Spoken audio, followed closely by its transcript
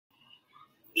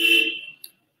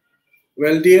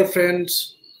Well, dear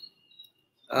friends,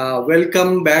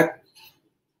 welcome back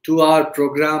to our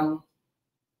program,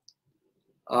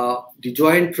 the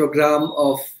joint program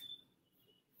of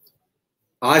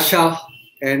ASHA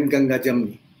and Ganga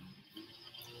Jamuni.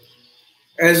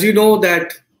 As you know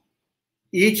that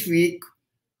each week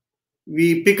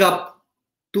we pick up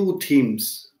two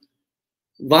themes,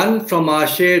 one from our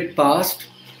shared past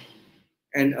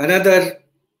and another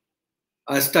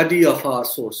a study of our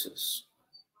sources.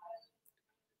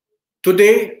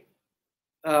 Today,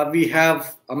 we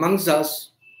have amongst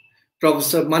us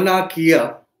Professor Mana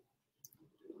Kia,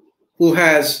 who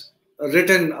has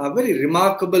written a very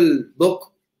remarkable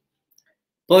book,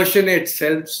 Persianate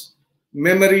Selves,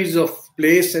 Memories of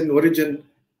Place and Origin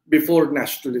Before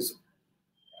Nationalism.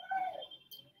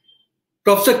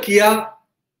 Professor Kia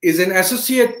is an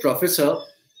associate professor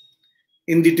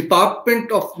in the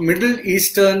Department of Middle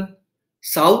Eastern,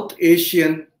 South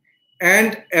Asian,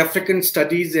 and African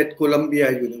Studies at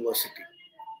Columbia University.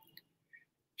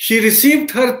 She received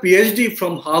her PhD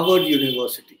from Harvard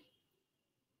University.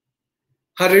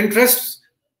 Her interests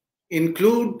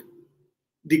include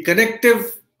the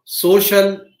connective,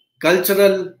 social,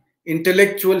 cultural,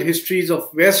 intellectual histories of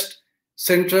West,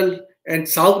 Central, and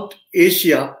South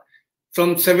Asia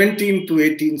from 17th to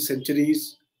 18th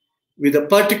centuries, with a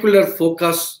particular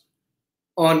focus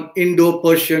on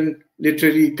Indo-Persian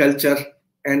literary culture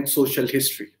and social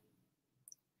history.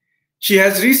 She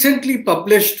has recently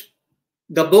published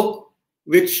the book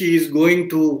which she is going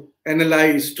to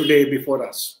analyze today before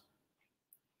us.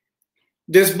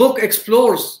 This book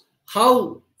explores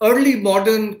how early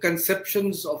modern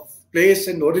conceptions of place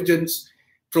and origins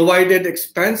provided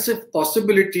expansive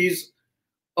possibilities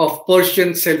of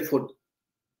Persian selfhood.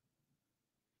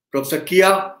 Professor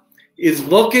Kia is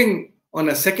working on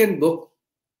a second book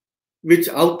which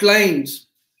outlines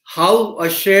how a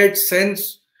shared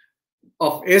sense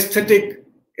of aesthetic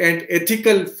and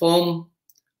ethical form,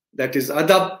 that is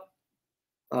adab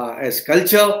as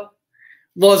culture,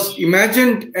 was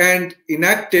imagined and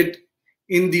enacted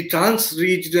in the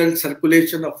transregional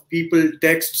circulation of people,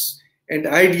 texts, and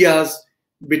ideas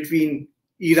between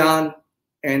Iran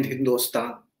and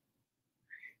Hindustan.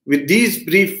 With these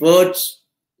brief words,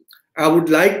 I would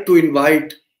like to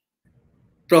invite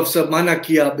Professor Mana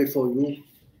Kia before you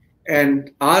and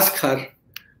ask her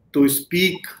to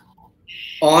speak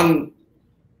on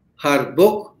her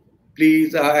book,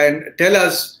 please, and tell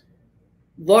us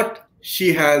what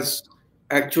she has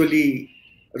actually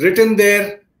written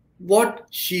there, what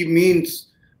she means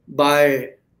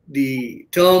by the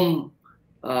term,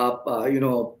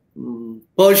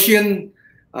 Persian,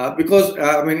 because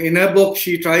in her book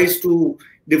she tries to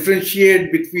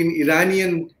differentiate between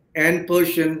Iranian and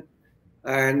Persian,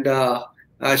 and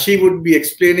she would be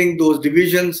explaining those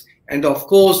divisions and, of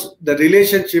course, the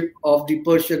relationship of the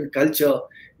Persian culture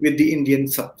with the Indian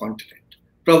subcontinent.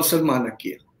 Professor Mana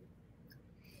Kia.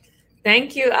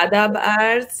 Thank you, Adab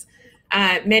Arz.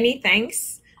 Many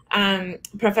thanks.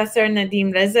 Professor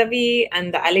Nadeem Rezavi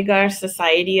and the Aligarh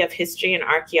Society of History and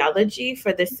Archaeology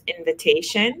for this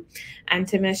invitation, and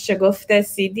to Ms. Shagufta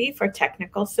Sidi for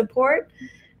technical support.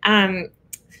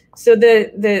 So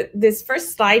this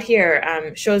first slide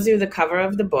here shows you the cover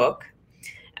of the book.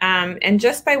 And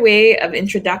just by way of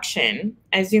introduction,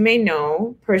 as you may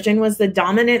know, Persian was the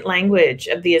dominant language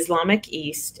of the Islamic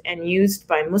East and used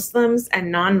by Muslims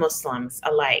and non-Muslims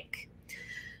alike.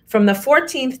 From the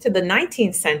 14th to the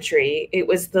 19th century, it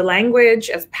was the language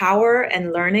of power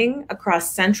and learning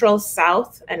across Central,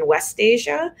 South, and West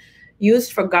Asia,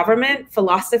 used for government,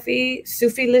 philosophy,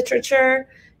 Sufi literature,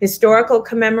 historical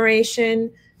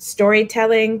commemoration,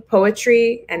 storytelling,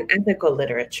 poetry, and ethical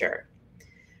literature.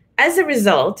 As a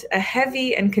result, a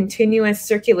heavy and continuous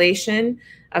circulation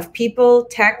of people,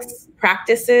 texts,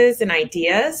 practices, and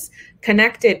ideas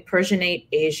connected Persianate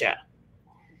Asia.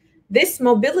 This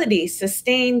mobility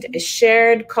sustained a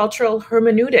shared cultural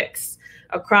hermeneutics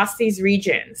across these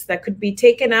regions that could be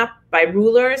taken up by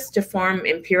rulers to form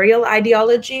imperial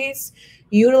ideologies,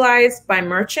 utilized by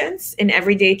merchants in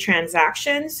everyday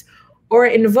transactions, or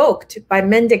invoked by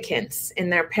mendicants in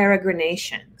their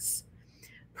peregrinations.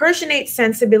 Persianate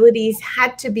sensibilities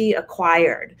had to be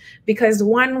acquired because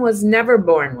one was never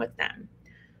born with them.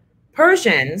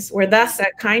 Persians were thus a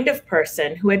kind of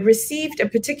person who had received a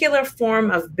particular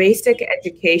form of basic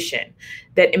education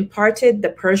that imparted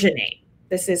the Persianate.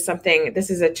 This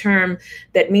is a term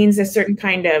that means a certain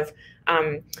kind of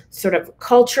sort of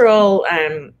cultural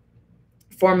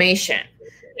formation.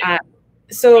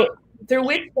 So through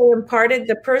which they imparted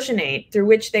the Persianate, through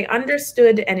which they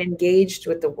understood and engaged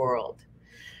with the world.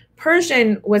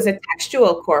 Persian was a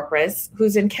textual corpus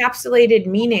whose encapsulated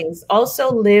meanings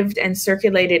also lived and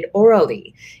circulated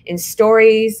orally in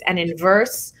stories and in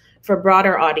verse for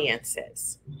broader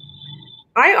audiences.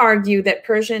 I argue that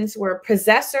Persians were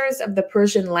possessors of the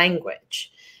Persian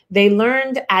language. They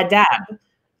learned adab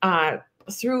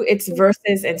through its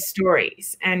verses and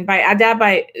stories. And by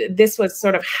adab, this was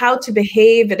sort of how to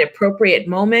behave at appropriate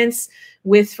moments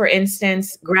with, for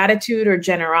instance, gratitude or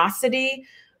generosity,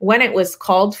 when it was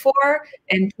called for,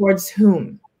 and towards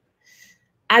whom.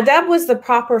 Adab was the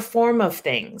proper form of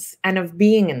things and of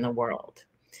being in the world.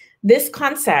 This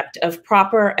concept of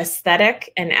proper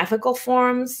aesthetic and ethical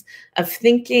forms, of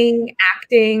thinking,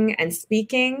 acting, and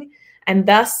speaking, and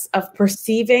thus of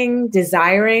perceiving,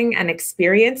 desiring, and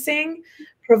experiencing,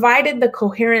 provided the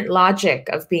coherent logic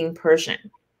of being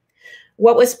Persian.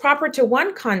 What was proper to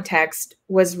one context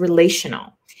was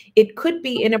relational. It could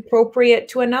be inappropriate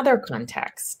to another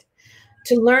context.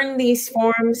 To learn these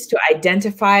forms, to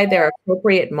identify their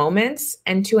appropriate moments,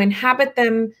 and to inhabit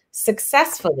them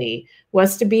successfully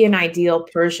was to be an ideal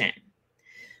Persian.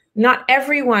 Not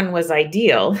everyone was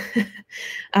ideal,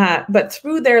 but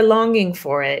through their longing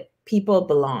for it, people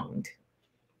belonged.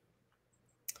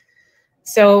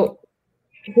 So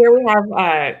here we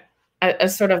have a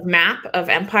sort of map of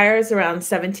empires around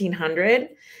 1700.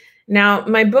 Now,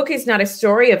 my book is not a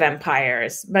story of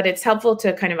empires, but it's helpful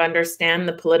to kind of understand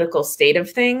the political state of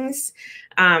things.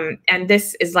 And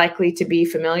this is likely to be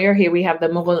familiar. Here we have the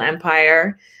Mughal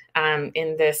Empire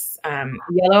in this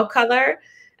yellow color.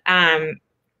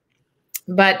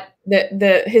 But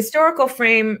the historical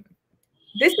frame,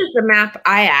 this is the map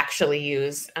I actually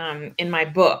use in my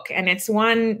book. And it's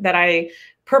one that I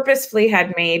purposefully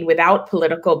had made without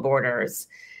political borders,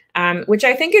 which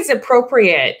I think is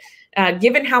appropriate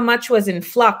given how much was in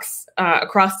flux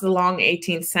across the long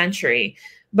 18th century,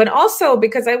 but also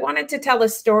because I wanted to tell a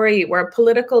story where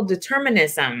political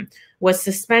determinism was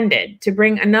suspended to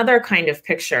bring another kind of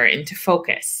picture into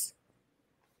focus.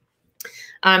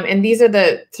 And these are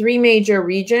the three major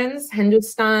regions: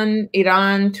 Hindustan,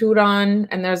 Iran, Turan,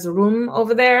 and there's Rum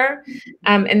over there.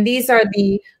 And these are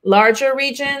the larger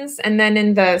regions. And then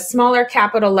in the smaller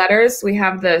capital letters, we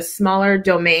have the smaller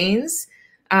domains,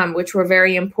 which were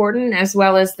very important, as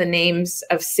well as the names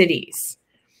of cities.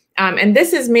 And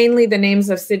this is mainly the names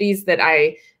of cities that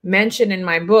I mention in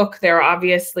my book. There are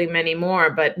obviously many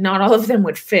more, but not all of them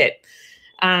would fit.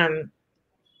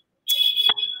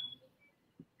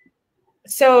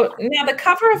 So now the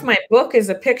cover of my book is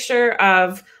a picture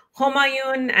of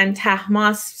Humayun and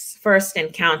Tahmasp's first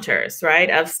encounters, right,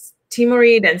 of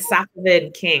Timurid and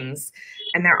Safavid kings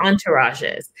and their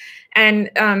entourages.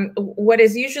 And what are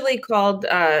usually called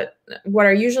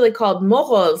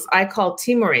Mughals, I call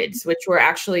Timurids, which were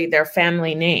actually their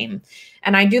family name.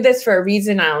 And I do this for a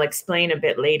reason I'll explain a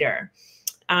bit later.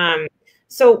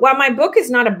 So while my book is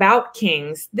not about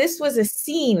kings, this was a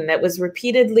scene that was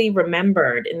repeatedly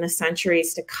remembered in the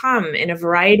centuries to come in a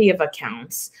variety of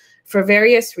accounts for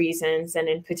various reasons and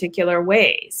in particular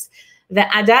ways. The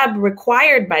adab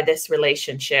required by this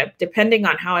relationship, depending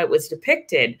on how it was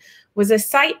depicted, was a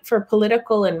site for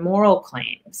political and moral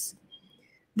claims.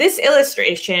 This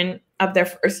illustration of their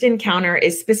first encounter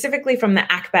is specifically from the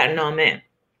Akbarnameh,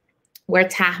 where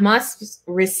Tahmasp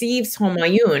receives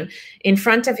Humayun in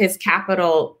front of his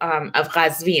capital of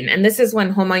Ghazvin. And this is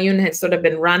when Humayun had sort of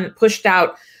been pushed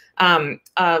out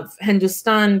of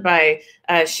Hindustan by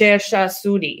Sher Shah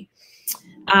Suri.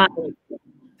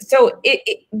 So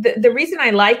the reason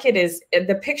I like it is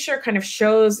the picture kind of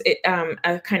shows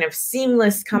a kind of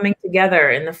seamless coming together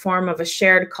in the form of a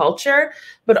shared culture,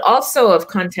 but also of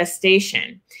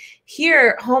contestation.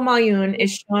 Here, Humayun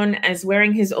is shown as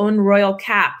wearing his own royal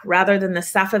cap rather than the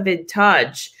Safavid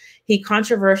Taj he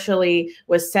controversially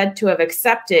was said to have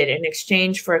accepted in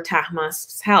exchange for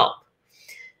Tahmasp's help.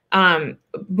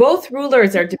 Both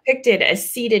rulers are depicted as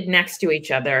seated next to each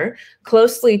other,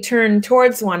 closely turned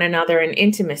towards one another in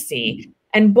intimacy,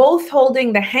 and both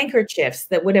holding the handkerchiefs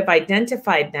that would have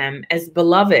identified them as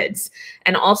beloveds.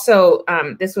 And also,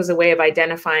 this was a way of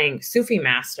identifying Sufi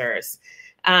masters.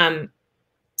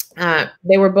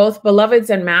 They were both beloveds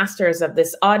and masters of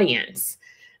this audience,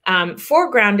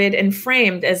 foregrounded and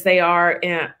framed as they are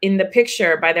in the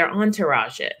picture by their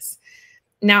entourages.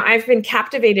 Now, I've been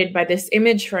captivated by this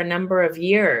image for a number of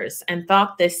years and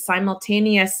thought this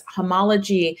simultaneous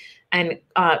homology and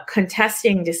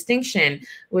contesting distinction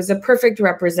was a perfect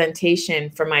representation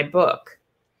for my book.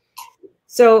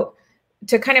 So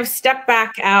to kind of step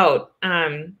back out,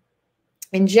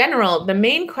 in general, the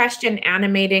main question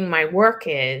animating my work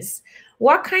is,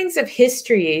 what kinds of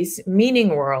histories, meaning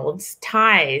worlds,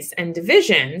 ties, and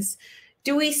divisions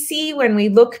do we see when we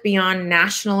look beyond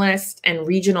nationalist and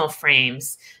regional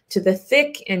frames to the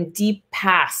thick and deep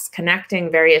past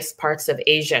connecting various parts of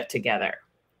Asia together?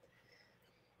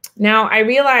 Now, I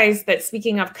realize that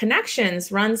speaking of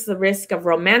connections runs the risk of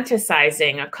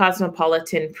romanticizing a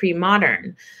cosmopolitan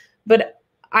pre-modern, but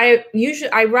I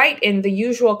write in the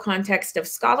usual context of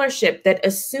scholarship that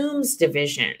assumes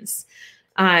divisions.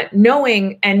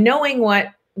 Knowing what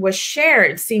was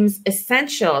shared seems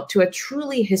essential to a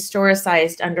truly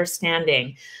historicized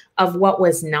understanding of what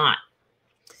was not.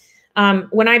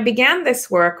 When I began this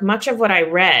work, much of what I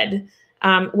read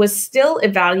was still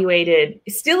evaluated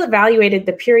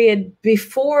the period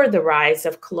before the rise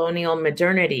of colonial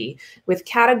modernity, with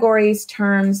categories,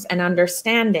 terms, and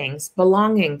understandings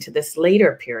belonging to this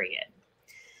later period.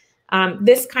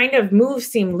 This kind of move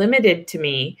seemed limited to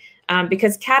me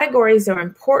because categories are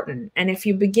important, and if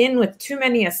you begin with too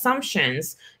many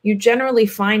assumptions, you generally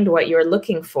find what you're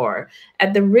looking for,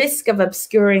 at the risk of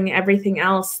obscuring everything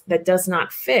else that does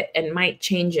not fit and might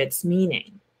change its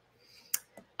meaning.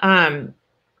 And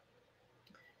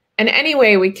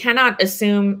anyway, we cannot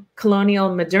assume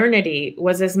colonial modernity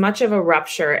was as much of a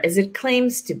rupture as it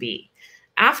claims to be.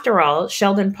 After all,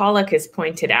 Sheldon Pollock has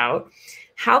pointed out,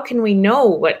 how can we know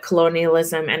what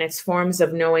colonialism and its forms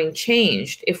of knowing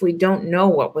changed if we don't know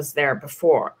what was there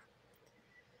before?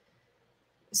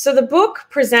 So the book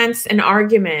presents an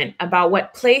argument about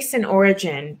what place and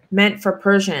origin meant for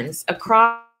Persians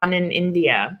across Iran and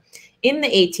India in the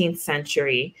 18th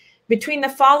century, between the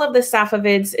fall of the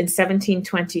Safavids in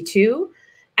 1722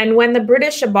 and when the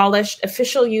British abolished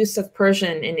official use of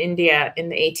Persian in India in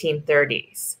the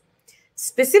 1830s.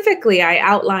 Specifically, I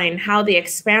outline how the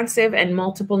expansive and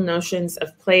multiple notions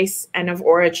of place and of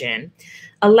origin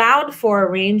allowed for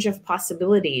a range of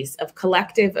possibilities of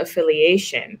collective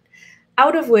affiliation,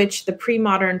 out of which the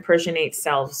pre-modern Persianate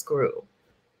selves grew.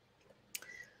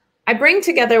 I bring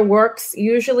together works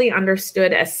usually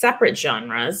understood as separate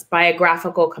genres,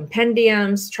 biographical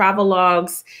compendiums,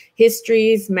 travelogues,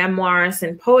 histories, memoirs,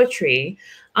 and poetry,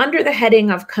 under the heading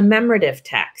of commemorative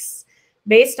texts,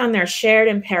 based on their shared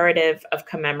imperative of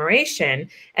commemoration,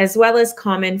 as well as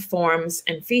common forms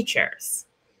and features.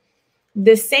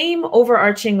 The same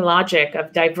overarching logic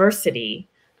of diversity,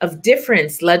 of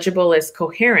difference legible as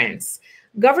coherence,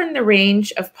 govern the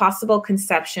range of possible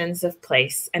conceptions of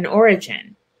place and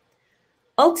origin.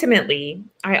 Ultimately,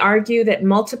 I argue that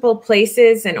multiple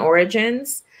places and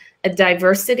origins, a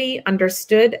diversity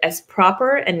understood as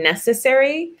proper and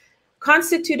necessary,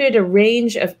 constituted a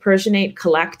range of Persianate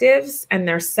collectives and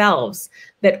their selves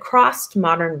that crossed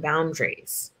modern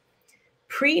boundaries.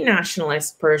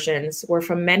 Pre-nationalist Persians were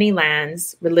from many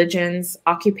lands, religions,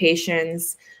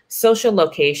 occupations, social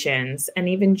locations, and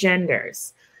even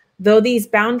genders, though these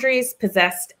boundaries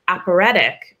possessed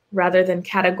aphoretic rather than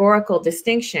categorical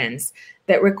distinctions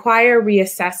that require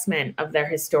reassessment of their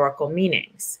historical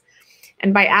meanings.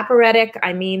 And by aphoretic,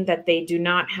 I mean that they do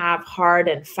not have hard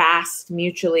and fast,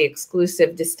 mutually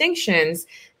exclusive distinctions.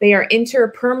 They are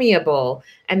interpermeable,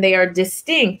 and they are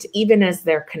distinct even as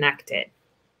they're connected.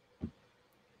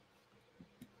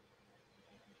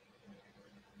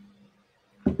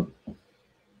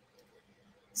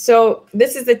 So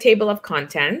this is the table of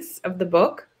contents of the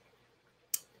book.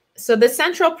 So the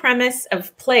central premise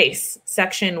of place,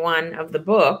 section 1 of the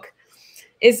book,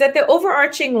 is that the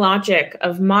overarching logic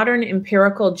of modern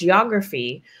empirical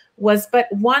geography was but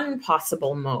one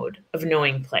possible mode of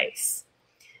knowing place.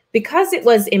 Because it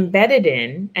was embedded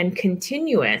in and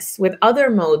continuous with other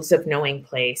modes of knowing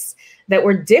place that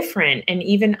were different and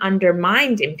even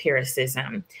undermined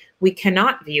empiricism, we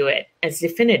cannot view it as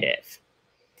definitive.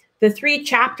 The 3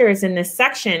 chapters in this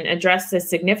section address the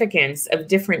significance of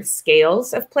different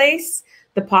scales of place,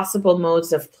 the possible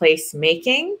modes of place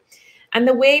making, and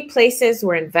the way places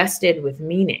were invested with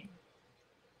meaning.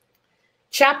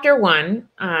 Chapter 1,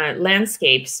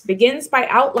 Landscapes, begins by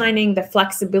outlining the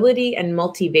flexibility and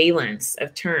multivalence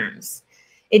of terms.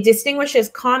 It distinguishes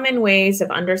common ways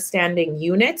of understanding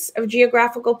units of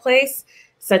geographical place,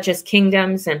 such as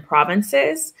kingdoms and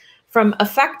provinces, from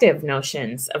effective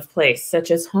notions of place,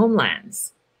 such as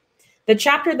homelands. The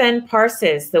chapter then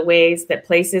parses the ways that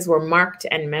places were marked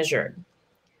and measured.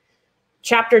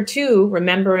 Chapter 2,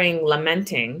 Remembering,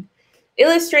 Lamenting,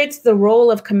 illustrates the role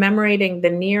of commemorating the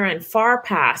near and far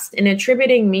past in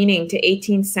attributing meaning to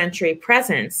 18th century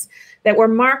presents that were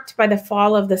marked by the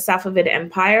fall of the Safavid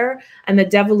Empire and the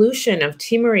devolution of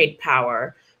Timurid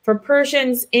power for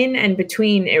Persians in and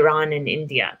between Iran and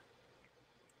India.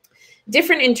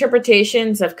 Different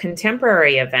interpretations of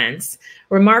contemporary events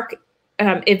remark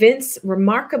evince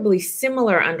remarkably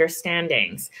similar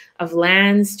understandings of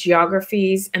lands,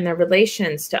 geographies, and their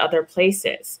relations to other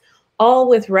places, all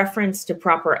with reference to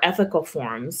proper ethical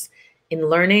forms in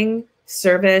learning,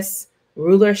 service,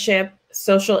 rulership,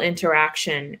 social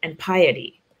interaction, and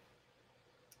piety.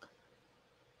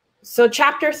 So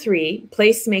chapter 3,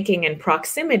 Placemaking and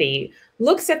Proximity,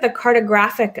 looks at the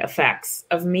cartographic effects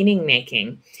of meaning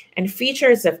making and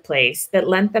features of place that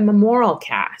lent them a moral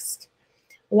cast.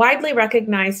 Widely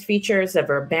recognized features of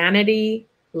urbanity,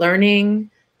 learning,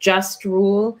 just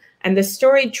rule, and the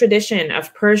storied tradition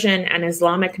of Persian and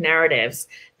Islamic narratives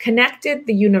connected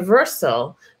the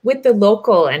universal with the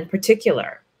local and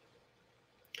particular.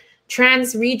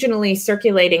 Transregionally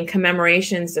circulating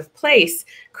commemorations of place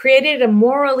created a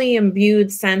morally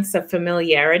imbued sense of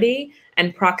familiarity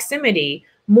and proximity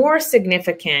more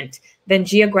significant than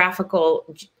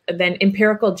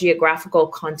empirical geographical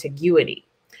contiguity.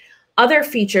 Other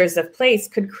features of place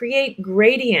could create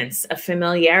gradients of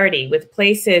familiarity with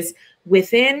places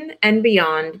within and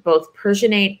beyond both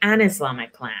Persianate and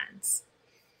Islamic lands.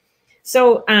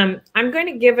 So I'm going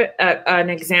to give an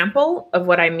example of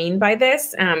what I mean by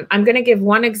this. I'm going to give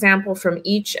one example from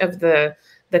each of the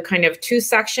kind of two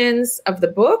sections of the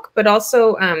book, but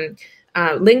also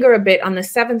linger a bit on the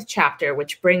 7th chapter,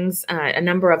 which brings a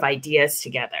number of ideas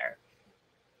together.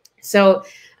 So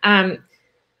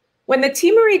when the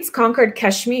Timurids conquered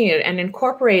Kashmir and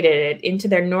incorporated it into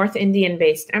their North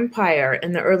Indian-based empire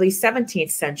in the early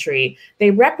 17th century,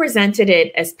 they represented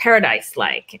it as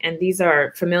paradise-like, and these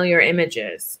are familiar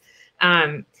images.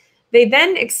 They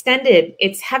then extended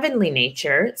its heavenly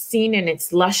nature, seen in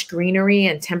its lush greenery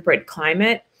and temperate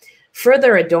climate,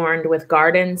 further adorned with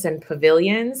gardens and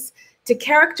pavilions, to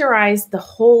characterize the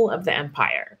whole of the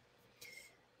empire.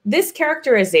 This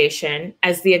characterization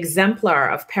as the exemplar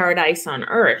of paradise on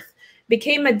earth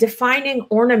became a defining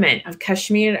ornament of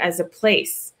Kashmir as a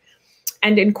place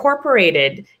and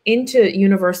incorporated into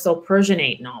universal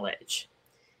Persianate knowledge.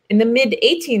 In the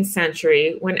mid-18th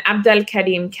century, when Abd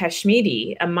al-Karim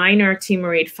Kashmiri, a minor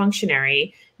Timurid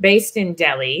functionary based in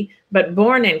Delhi but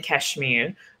born in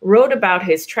Kashmir, wrote about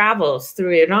his travels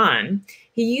through Iran,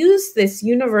 he used this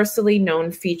universally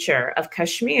known feature of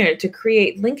Kashmir to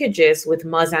create linkages with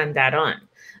Mazandaran,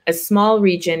 a small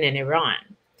region in Iran.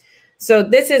 So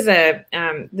this is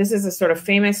a sort of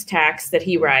famous text that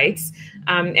he writes,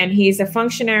 and he's a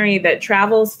functionary that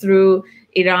travels through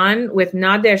Iran with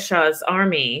Nader Shah's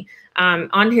army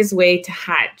on his way to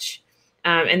Hajj,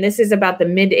 and this is about the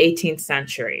mid-18th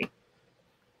century.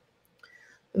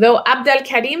 Though Abd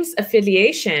al-Karim's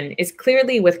affiliation is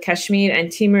clearly with Kashmir and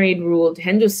Timurid-ruled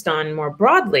Hindustan more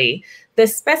broadly, the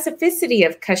specificity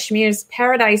of Kashmir's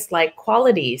paradise-like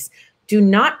qualities do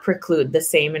not preclude the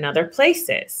same in other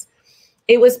places.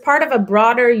 It was part of a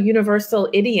broader universal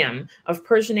idiom of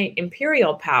Persianate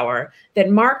imperial power that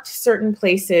marked certain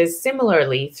places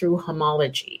similarly through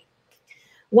homology.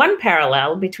 One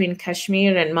parallel between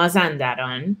Kashmir and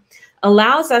Mazandaran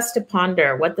allows us to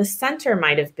ponder what the center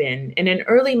might have been in an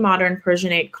early modern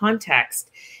Persianate context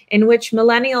in which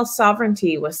millennial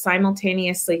sovereignty was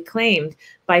simultaneously claimed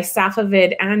by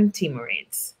Safavid and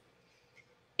Timurids.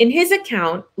 In his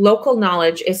account, local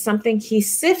knowledge is something he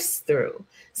sifts through,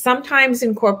 sometimes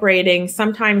incorporating,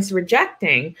 sometimes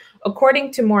rejecting,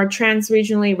 according to more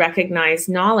transregionally recognized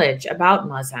knowledge about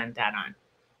Mazandaran.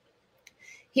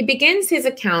 He begins his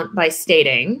account by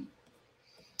stating,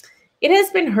 "It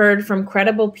has been heard from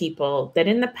credible people that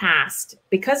in the past,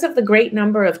 because of the great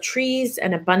number of trees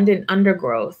and abundant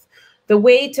undergrowth, the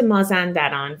way to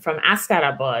Mazandaran from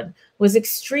Astarabad was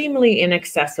extremely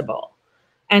inaccessible,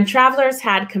 and travelers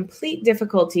had complete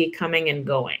difficulty coming and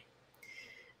going.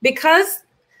 Because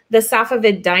the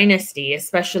Safavid dynasty,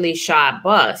 especially Shah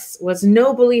Abbas, was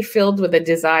nobly filled with a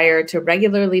desire to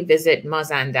regularly visit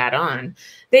Mazandaran,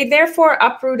 they therefore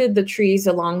uprooted the trees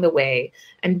along the way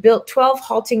and built 12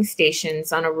 halting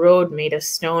stations on a road made of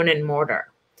stone and mortar.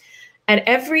 At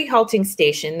every halting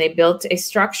station, they built a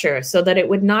structure so that it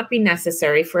would not be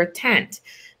necessary for a tent,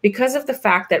 because of the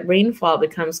fact that rainfall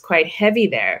becomes quite heavy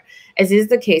there, as is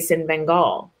the case in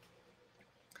Bengal.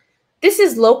 This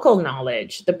is local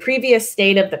knowledge, the previous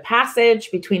state of the passage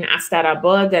between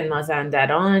Astarabad and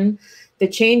Mazandaran, the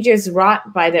changes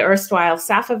wrought by the erstwhile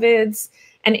Safavids,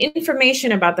 and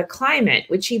information about the climate,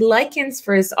 which he likens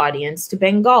for his audience to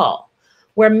Bengal,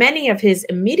 where many of his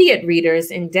immediate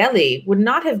readers in Delhi would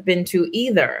not have been to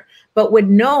either, but would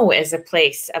know as a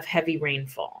place of heavy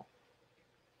rainfall.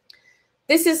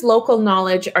 This is local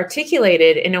knowledge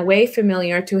articulated in a way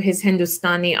familiar to his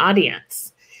Hindustani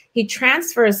audience. he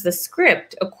transfers the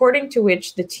script according to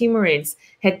which the Timurids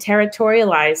had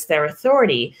territorialized their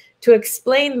authority to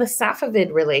explain the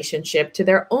Safavid relationship to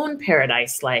their own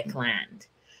paradise-like land.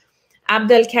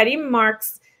 Abd al-Karim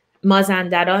marks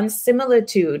Mazandaran's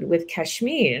similitude with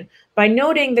Kashmir by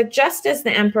noting that just as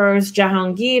the emperors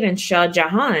Jahangir and Shah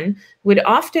Jahan would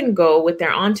often go with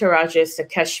their entourages to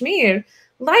Kashmir,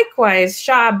 likewise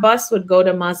Shah Abbas would go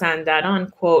to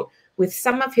Mazandaran, quote, with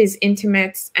some of his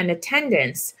intimates and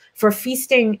attendants for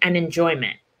feasting and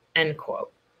enjoyment, end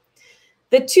quote.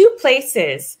 The two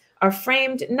places are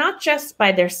framed not just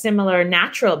by their similar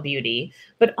natural beauty,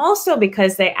 but also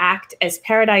because they act as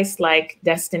paradise-like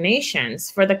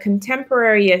destinations for the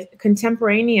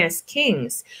contemporaneous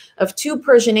kings of two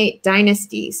Persianate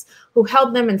dynasties who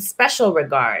held them in special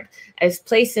regard as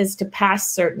places to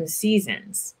pass certain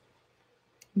seasons.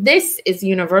 This is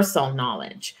universal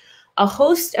knowledge. A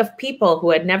host of people who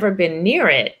had never been near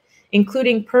it,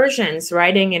 including Persians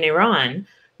writing in Iran,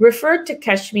 referred to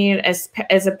Kashmir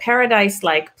as a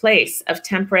paradise-like place of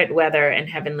temperate weather and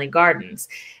heavenly gardens.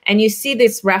 And you see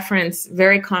this reference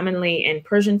very commonly in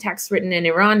Persian texts written in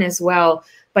Iran as well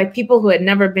by people who had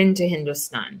never been to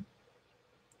Hindustan.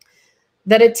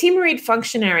 That a Timurid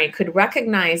functionary could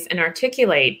recognize and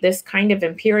articulate this kind of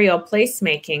imperial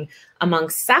placemaking among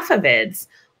Safavids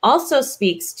also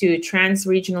speaks to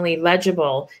transregionally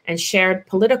legible and shared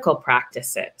political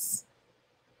practices.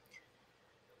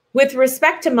 With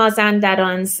respect to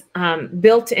Mazandaran's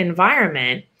built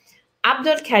environment, Abd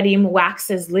al-Karim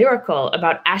waxes lyrical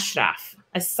about Ashraf,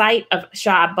 a site of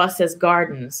Shah Abbas's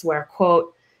gardens where,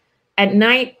 quote, at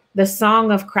night the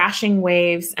song of crashing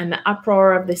waves and the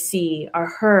uproar of the sea are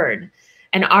heard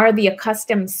and are the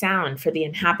accustomed sound for the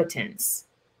inhabitants,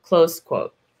 close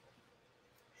quote.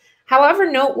 However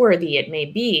noteworthy it may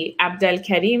be, Abd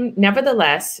al-Karim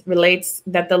nevertheless relates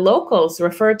that the locals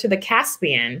refer to the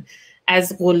Caspian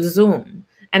as Gulzum,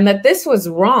 and that this was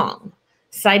wrong,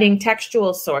 citing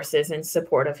textual sources in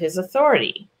support of his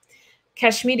authority.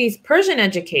 Kashmiri's Persian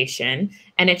education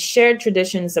and its shared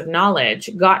traditions of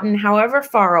knowledge, gotten however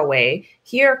far away,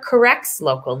 here corrects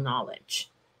local knowledge.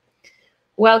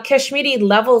 While Kashmiri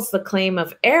levels the claim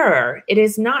of error, it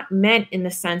is not meant in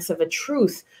the sense of a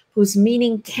truth whose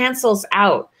meaning cancels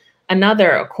out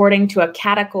another according to a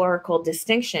categorical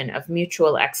distinction of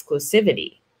mutual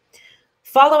exclusivity.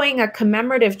 Following a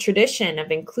commemorative tradition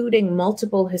of including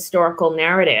multiple historical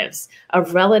narratives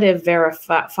of relative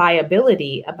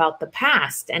verifiability about the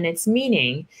past and its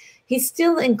meaning, he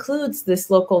still includes this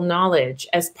local knowledge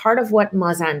as part of what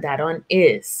Mazandaran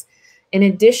is, in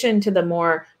addition to the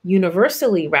more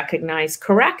universally recognized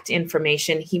correct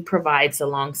information he provides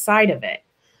alongside of it.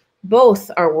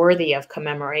 Both are worthy of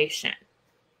commemoration.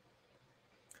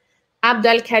 Abd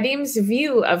al-Karim's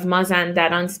view of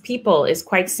Mazandaran's people is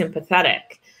quite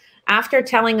sympathetic. After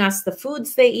telling us the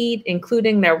foods they eat,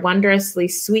 including their wondrously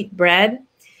sweet bread,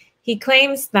 he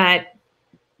claims that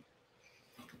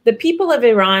the people of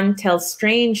Iran tell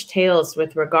strange tales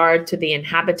with regard to the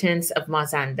inhabitants of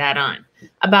Mazandaran,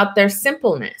 about their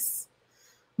simpleness.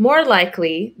 More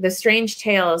likely, the strange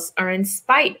tales are in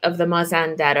spite of the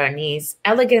Mazandarani's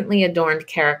elegantly adorned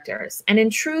characters, and in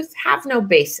truth have no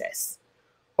basis.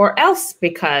 Or else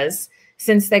because,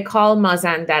 since they call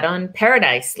Mazandaran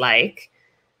paradise-like,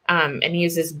 and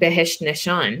uses Behisht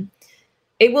Nishan,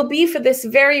 it will be for this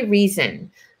very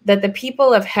reason that the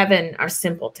people of heaven are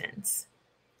simpletons.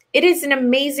 It is an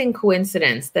amazing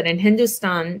coincidence that in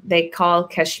Hindustan they call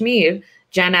Kashmir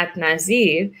Jannat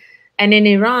Nazir, and in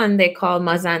Iran they call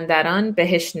Mazandaran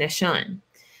Behisht Nishan.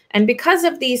 And because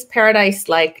of these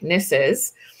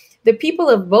paradise-likenesses, the people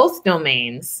of both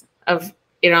domains of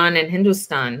Iran and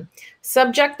Hindustan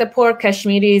subject the poor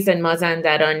Kashmiris and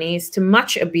Mazandaranis to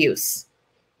much abuse.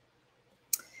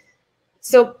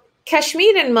 So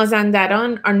Kashmir and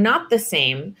Mazandaran are not the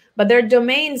same, but their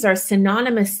domains are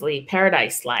synonymously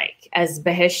paradise-like as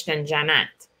Behisht and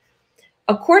Jannat.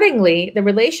 Accordingly, the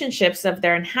relationships of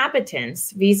their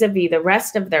inhabitants vis-a-vis the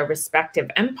rest of their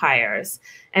respective empires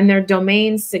and their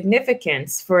domain's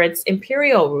significance for its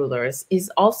imperial rulers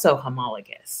is also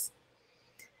homologous.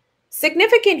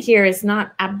 Significant here is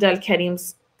not Abd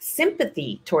al-Karim's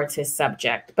sympathy towards his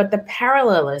subject, but the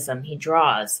parallelism he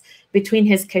draws between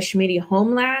his Kashmiri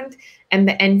homeland and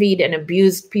the envied and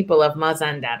abused people of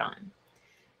Mazandaran.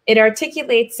 It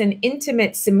articulates an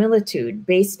intimate similitude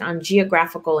based on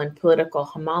geographical and political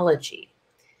homology.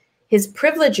 His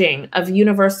privileging of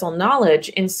universal knowledge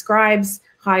inscribes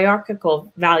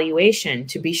hierarchical valuation,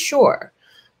 to be sure,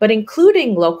 but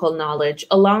including local knowledge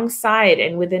alongside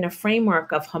and within a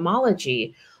framework of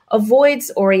homology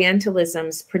avoids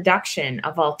Orientalism's production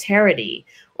of alterity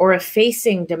or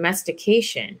effacing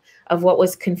domestication of what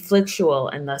was conflictual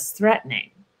and thus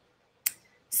threatening.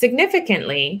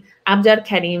 Significantly, Abd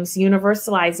al-Karim's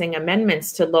universalizing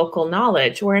amendments to local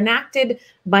knowledge were enacted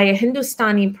by a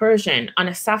Hindustani Persian on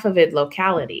a Safavid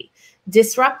locality,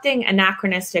 disrupting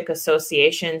anachronistic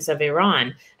associations of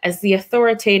Iran as the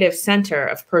authoritative center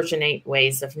of Persianate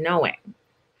ways of knowing.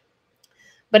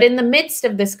 But in the midst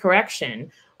of this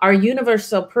correction, our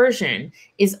universal Persian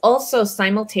is also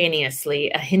simultaneously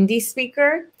a Hindi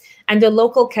speaker and a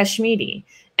local Kashmiri,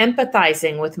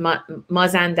 empathizing with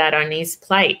Mazandarani's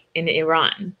plight in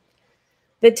Iran.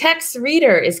 The text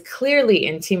reader is clearly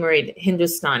in Timurid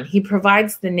Hindustan. He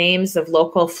provides the names of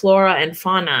local flora and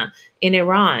fauna in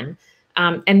Iran,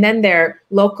 and then their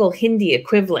local Hindi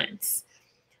equivalents.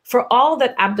 For all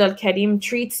that Abd al-Karim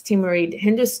treats Timurid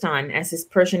Hindustan as his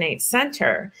Persianate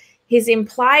center, his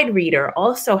implied reader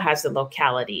also has a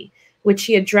locality, which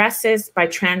he addresses by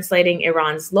translating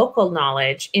Iran's local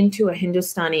knowledge into a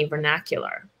Hindustani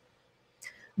vernacular.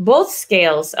 Both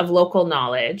scales of local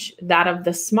knowledge, that of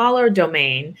the smaller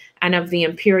domain and of the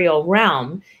imperial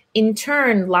realm, in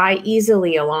turn lie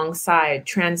easily alongside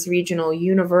transregional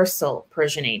universal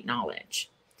Persianate knowledge.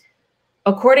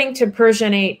 According to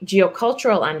Persianate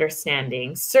geocultural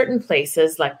understanding, certain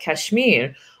places like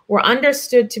Kashmir were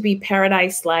understood to be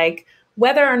paradise-like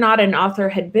whether or not an author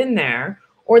had been there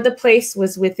or the place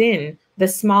was within the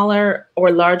smaller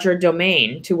or larger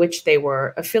domain to which they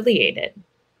were affiliated.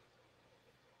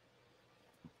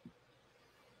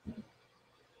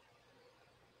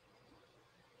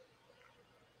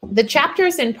 The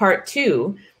chapters in Part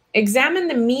 2 examine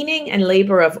the meaning and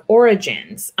labor of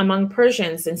origins among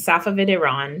Persians in Safavid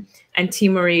Iran and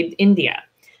Timurid India,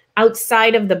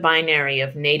 outside of the binary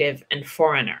of native and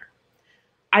foreigner.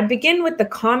 I begin with the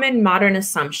common modern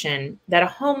assumption that a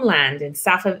homeland in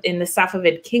the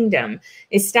Safavid kingdom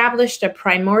established a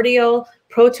primordial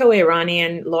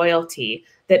Proto-Iranian loyalty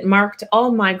that marked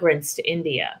all migrants to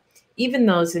India, even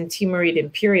those in Timurid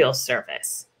imperial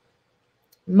service.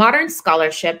 Modern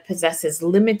scholarship possesses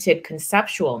limited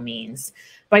conceptual means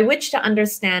by which to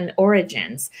understand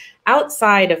origins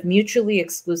outside of mutually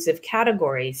exclusive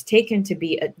categories taken to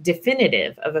be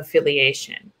definitive of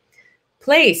affiliation.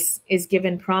 Place is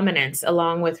given prominence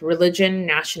along with religion,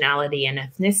 nationality, and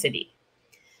ethnicity.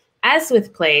 As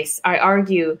with place, I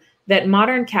argue that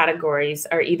modern categories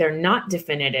are either not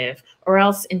definitive or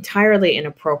else entirely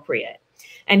inappropriate.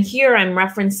 And here I'm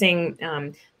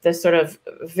referencing the sort of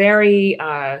very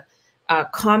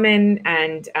common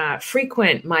and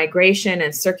frequent migration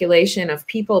and circulation of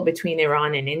people between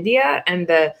Iran and India, and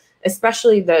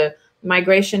especially the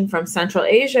migration from Central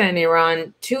Asia and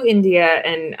Iran to India,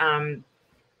 and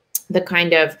the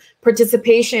kind of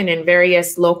participation in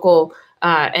various local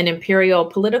and imperial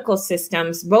political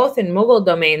systems, both in Mughal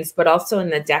domains, but also in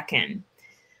the Deccan.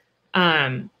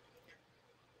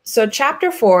 So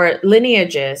chapter 4,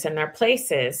 Lineages and Their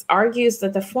Places, argues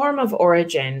that the form of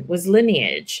origin was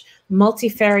lineage,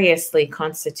 multifariously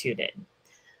constituted.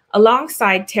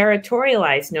 Alongside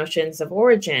territorialized notions of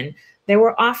origin, there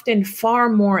were often far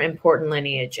more important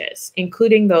lineages,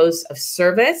 including those of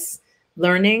service,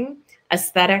 learning,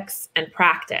 aesthetics, and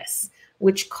practice,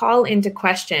 which call into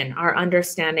question our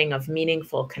understanding of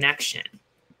meaningful connection.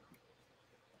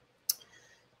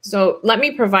 So let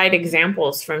me provide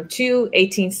examples from two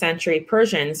 18th century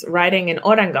Persians writing in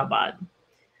Aurangabad.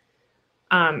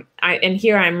 And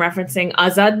here I'm referencing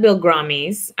Azad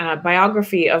Bilgrami's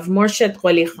biography of Murshid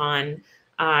Qoli Khan,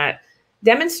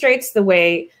 demonstrates the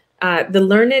way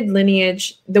learned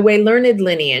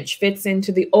lineage fits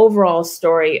into the overall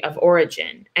story of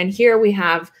origin. And here we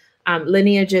have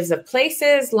lineages of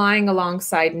places lying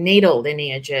alongside natal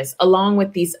lineages, along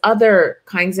with these other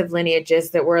kinds of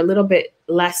lineages that we're a little bit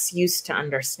less used to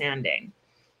understanding.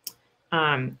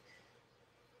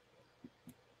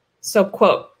 So,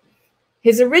 quote,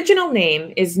 his original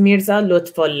name is Mirza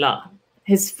Lutfullah.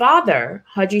 His father,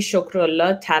 Haji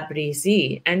Shukrullah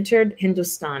Tabrizi, entered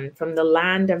Hindustan from the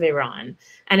land of Iran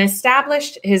and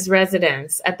established his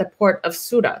residence at the port of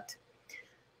Surat.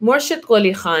 Murshid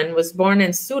Qoli Khan was born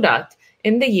in Surat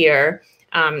in the year,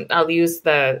 I'll use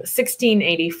the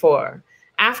 1684,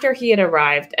 after he had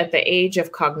arrived at the age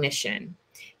of cognition.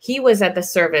 He was at the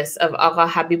service of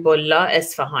Agha Habibullah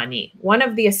Esfahani, one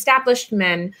of the established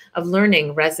men of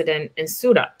learning resident in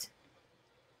Surat,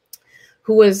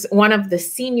 who was one of the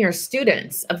senior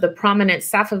students of the prominent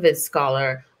Safavid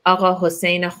scholar Agha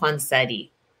Hossein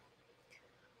Khansari.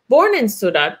 Born in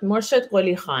Surat, Murshid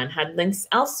Qoli Khan had links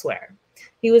elsewhere.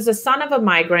 He was a son of a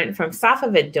migrant from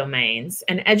Safavid domains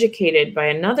and educated by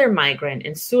another migrant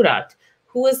in Surat,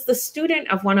 who was the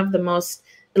student of one of the most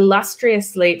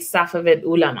illustrious late Safavid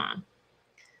ulama.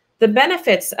 The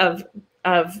benefits of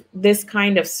this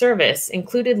kind of service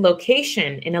included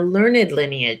location in a learned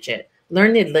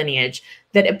lineage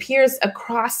that appears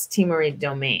across Timurid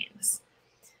domains.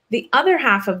 The other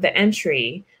half of the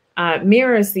entry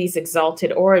mirrors these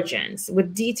exalted origins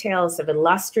with details of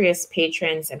illustrious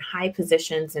patrons and high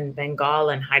positions in Bengal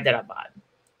and Hyderabad.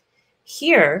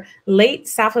 Here, late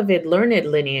Safavid learned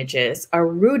lineages are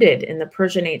rooted in the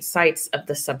Persianate sites of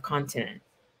the subcontinent.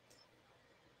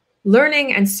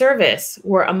 Learning and service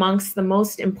were amongst the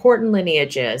most important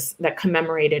lineages that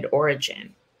commemorated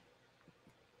origin.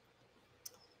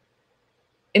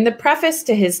 In the preface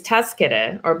to his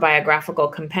Tazkireh, or biographical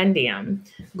compendium,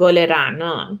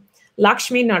 Golerana,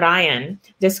 Lakshmi Narayan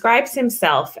describes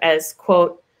himself as,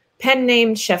 quote,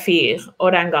 pen-named Shafiq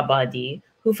Aurangabadi,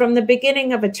 who from the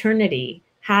beginning of eternity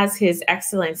has His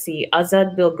Excellency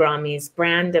Azad Bilgrami's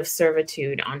brand of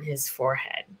servitude on his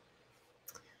forehead.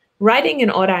 Writing in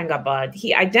Aurangabad,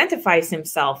 he identifies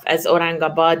himself as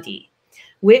Aurangabadi,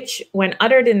 which, when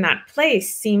uttered in that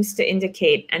place, seems to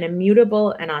indicate an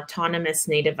immutable and autonomous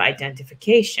native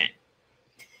identification.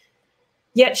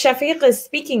 Yet Shafiq is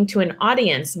speaking to an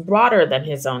audience broader than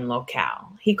his own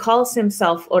locale. He calls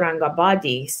himself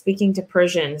Aurangabadi, speaking to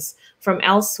Persians from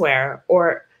elsewhere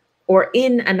or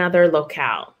in another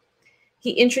locale.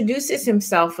 He introduces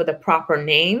himself with a proper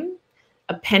name,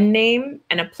 a pen name,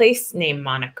 and a place name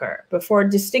moniker before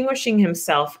distinguishing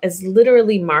himself as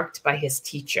literally marked by his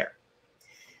teacher.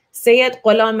 Sayyid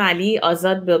Ghulam Ali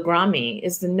Azad Bilgrami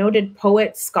is the noted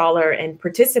poet, scholar, and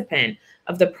participant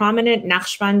of the prominent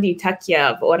Naqshbandi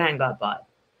Takya of Aurangabad.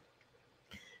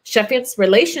 Shafiq's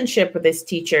relationship with his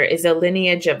teacher is a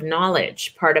lineage of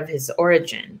knowledge, part of his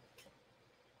origin.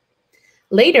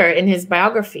 Later in his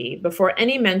biography, before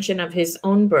any mention of his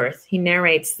own birth, he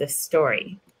narrates this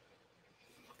story.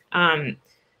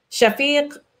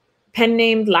 Shafiq,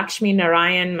 pen-named Lakshmi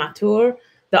Narayan Mathur,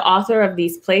 the author of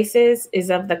these places, is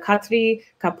of the Khatri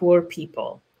Kapur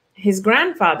people. His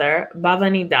grandfather,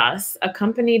 Bhavani Das,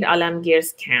 accompanied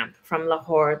Alamgir's camp from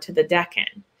Lahore to the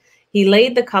Deccan. He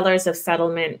laid the colors of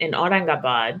settlement in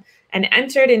Aurangabad and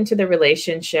entered into the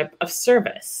relationship of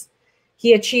service.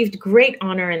 He achieved great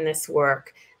honor in this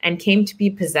work and came to be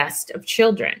possessed of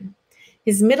children.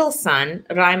 His middle son,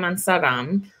 Rai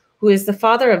Mansaram, who is the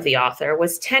father of the author,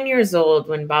 was 10 years old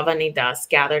when Bhavani Das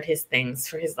gathered his things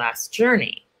for his last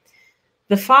journey.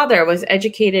 The father was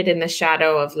educated in the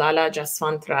shadow of Lala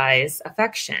Jaswant Rai's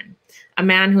affection, a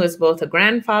man who is both a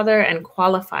grandfather and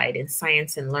qualified in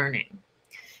science and learning.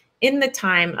 In the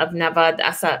time of Nawab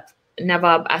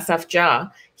Asaf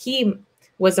Jah, he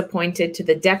was appointed to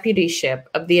the deputyship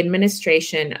of the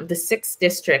administration of the 6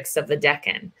 districts of the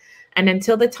Deccan, and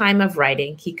until the time of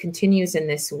writing, he continues in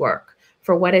this work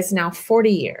for what is now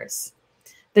 40 years.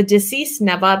 The deceased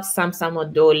Nawab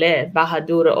Samsamuddole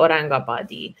Bahadur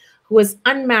Aurangabadi, who was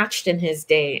unmatched in his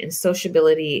day in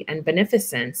sociability and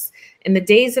beneficence, in the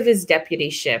days of his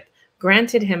deputyship,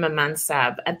 granted him a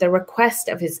mansab at the request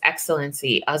of His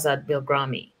Excellency Azad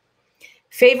Bilgrami.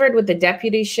 Favored with the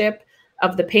deputyship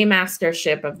of the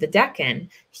paymastership of the Deccan,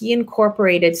 he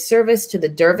incorporated service to the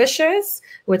dervishes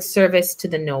with service to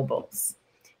the nobles.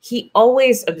 He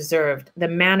always observed the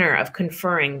manner of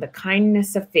conferring the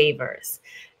kindness of favors,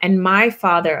 and my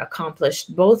father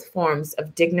accomplished both forms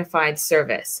of dignified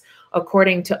service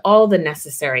according to all the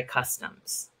necessary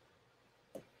customs.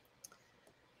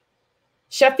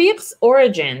 Shafiq's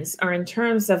origins are in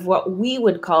terms of what we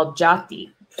would call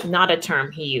jati, not a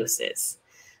term he uses,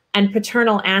 and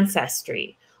paternal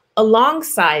ancestry,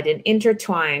 alongside and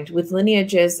intertwined with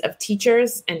lineages of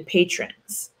teachers and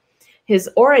patrons. His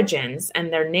origins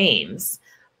and their names,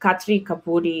 Khatri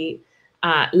Kapuri,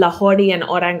 Lahori and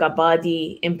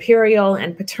Aurangabadi, imperial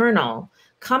and paternal,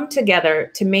 come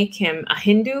together to make him a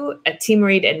Hindu, a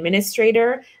Timurid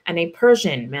administrator, and a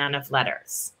Persian man of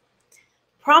letters.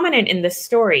 Prominent in this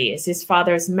story is his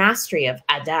father's mastery of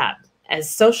adab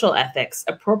as social ethics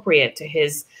appropriate to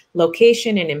his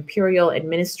location in imperial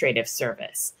administrative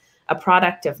service, a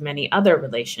product of many other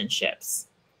relationships.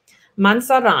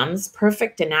 Mansaram's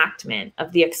perfect enactment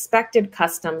of the expected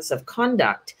customs of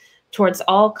conduct towards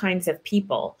all kinds of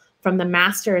people, from the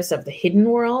masters of the hidden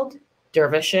world,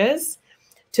 dervishes,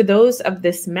 to those of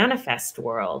this manifest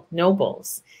world,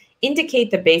 nobles, indicate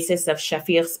the basis of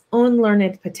Shafiq's own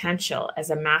learned potential as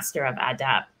a master of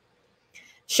adab.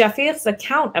 Shafiq's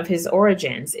account of his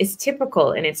origins is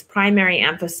typical in its primary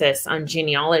emphasis on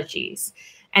genealogies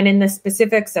and in the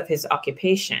specifics of his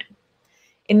occupation.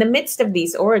 In the midst of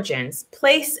these origins,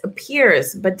 place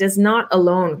appears but does not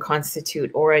alone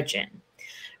constitute origin.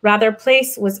 Rather,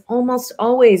 place was almost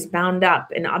always bound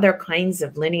up in other kinds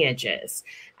of lineages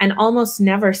and almost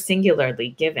never singularly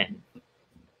given.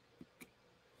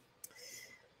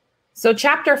 So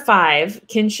chapter 5,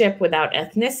 Kinship Without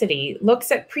Ethnicity,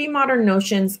 looks at pre-modern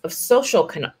notions of social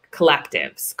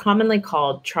collectives, commonly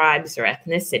called tribes or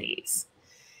ethnicities.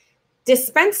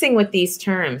 Dispensing with these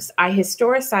terms, I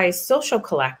historicize social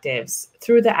collectives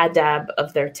through the adab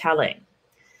of their telling.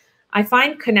 I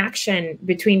find connection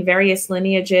between various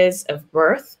lineages of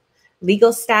birth,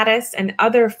 legal status, and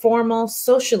other formal,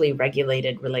 socially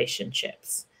regulated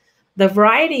relationships. The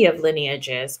variety of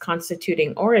lineages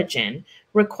constituting origin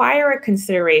require a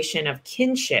consideration of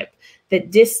kinship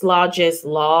that dislodges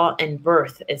law and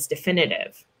birth as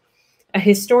definitive. A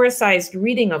historicized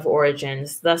reading of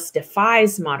origins thus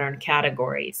defies modern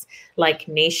categories like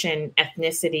nation,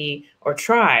 ethnicity, or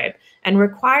tribe, and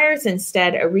requires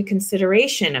instead a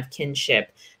reconsideration of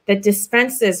kinship that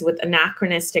dispenses with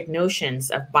anachronistic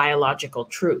notions of biological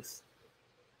truth.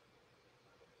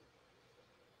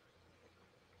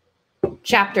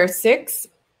 Chapter 6,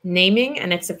 Naming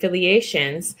and its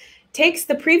Affiliations, takes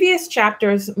the previous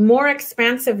chapter's more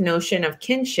expansive notion of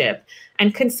kinship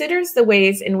and considers the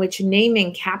ways in which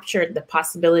naming captured the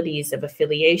possibilities of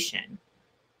affiliation.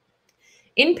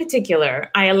 In particular,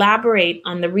 I elaborate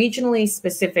on the regionally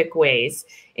specific ways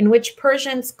in which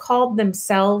Persians called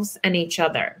themselves and each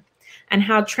other, and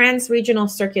how transregional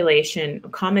circulation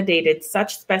accommodated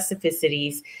such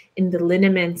specificities in the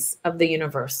lineaments of the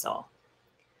universal.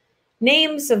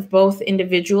 Names of both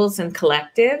individuals and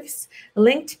collectives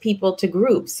linked people to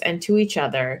groups and to each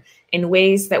other in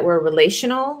ways that were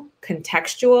relational,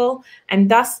 contextual, and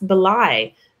thus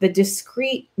belie the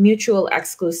discrete mutual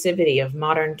exclusivity of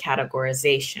modern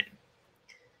categorization.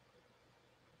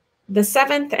 The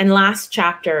 7th and last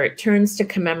chapter turns to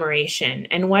commemoration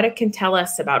and what it can tell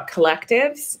us about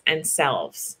collectives and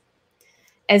selves.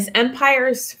 As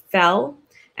empires fell,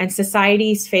 and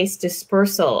societies faced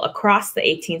dispersal across the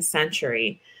 18th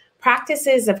century,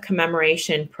 practices of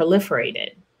commemoration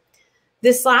proliferated.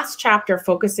 This last chapter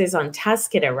focuses on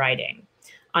Tazkira writing,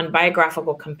 on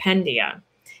biographical compendia,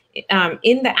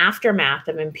 in the aftermath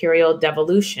of imperial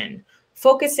devolution,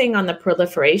 focusing on the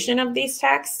proliferation of these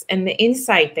texts and the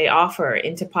insight they offer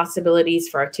into possibilities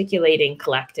for articulating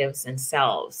collectives and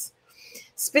selves.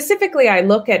 Specifically, I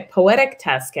look at poetic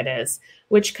Tazkiras,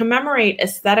 which commemorate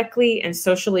aesthetically and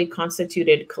socially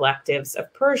constituted collectives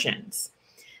of Persians.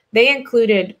 They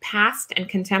included past and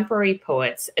contemporary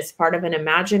poets as part of an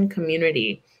imagined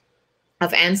community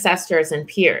of ancestors and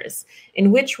peers,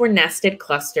 in which were nested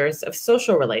clusters of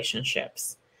social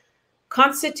relationships.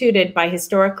 Constituted by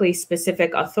historically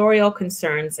specific authorial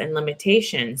concerns and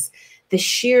limitations, the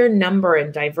sheer number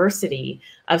and diversity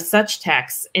of such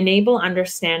texts enable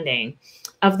understanding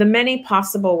of the many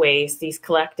possible ways these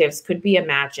collectives could be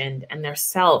imagined and their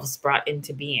selves brought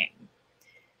into being.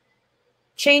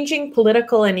 Changing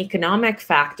political and economic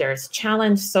factors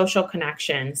challenge social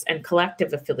connections and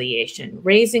collective affiliation,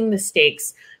 raising the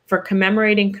stakes for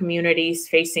commemorating communities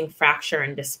facing fracture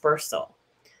and dispersal.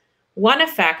 One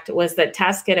effect was that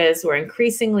Tazkiras were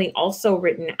increasingly also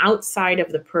written outside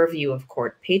of the purview of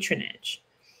court patronage.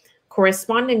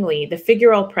 Correspondingly, the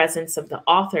figural presence of the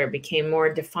author became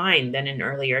more defined than in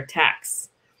earlier texts.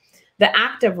 The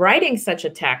act of writing such a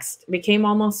text became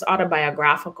almost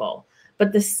autobiographical,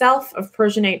 but the self of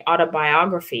Persianate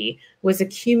autobiography was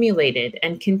accumulated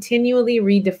and continually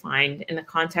redefined in the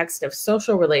context of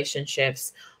social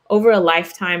relationships over a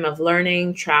lifetime of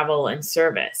learning, travel, and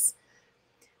service.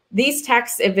 These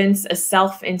texts evince a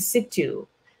self in situ,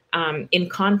 in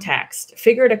context,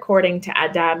 figured according to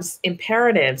adab's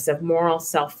imperatives of moral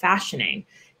self-fashioning,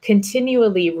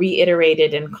 continually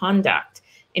reiterated in conduct,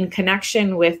 in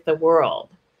connection with the world.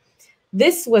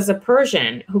 This was a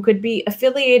Persian who could be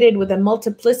affiliated with a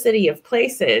multiplicity of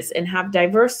places and have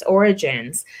diverse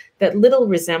origins that little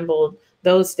resembled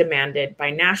those demanded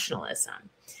by nationalism.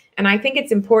 And I think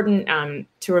it's important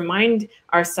to remind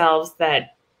ourselves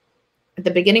that at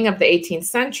the beginning of the 18th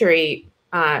century,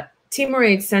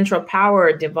 Timurid central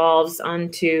power devolves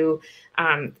onto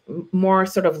more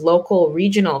sort of local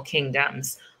regional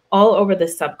kingdoms all over the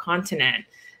subcontinent.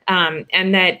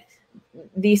 And that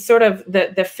the sort of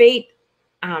the fate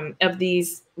of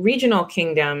these regional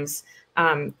kingdoms,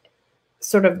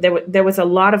 there was a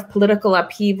lot of political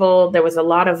upheaval. There was a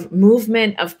lot of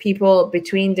movement of people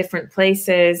between different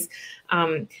places.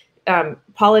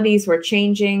 Polities were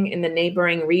changing in the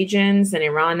neighboring regions in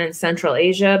Iran and Central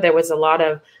Asia. There was a lot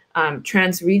of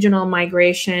transregional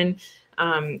migration.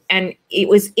 And it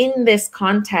was in this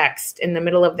context in the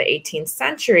middle of the 18th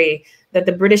century that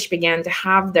the British began to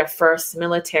have their first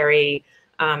military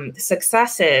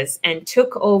successes and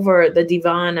took over the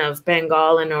Divan of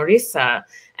Bengal and Orissa.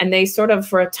 And they sort of,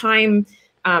 for a time,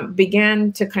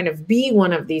 began to kind of be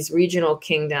one of these regional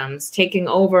kingdoms, taking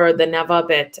over the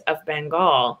Nawabate of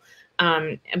Bengal,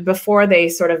 before they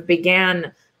sort of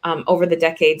began, over the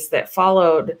decades that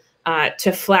followed,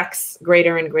 to flex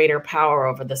greater and greater power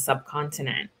over the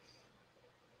subcontinent.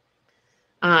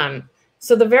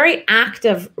 So the very act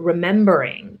of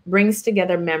remembering brings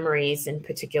together memories in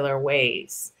particular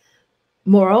ways.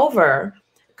 Moreover,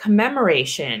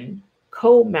 commemoration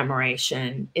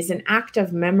is an act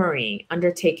of memory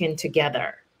undertaken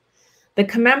together. The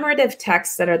commemorative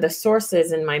texts that are the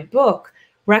sources in my book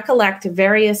recollect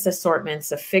various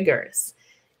assortments of figures,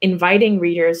 inviting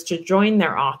readers to join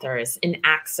their authors in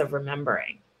acts of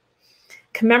remembering.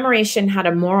 Commemoration had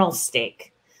a moral stake.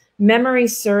 Memory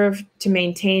served to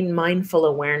maintain mindful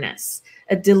awareness,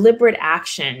 a deliberate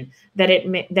action that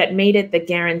made it the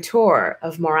guarantor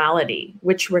of morality,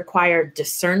 which required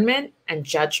discernment and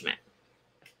judgment.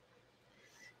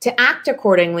 To act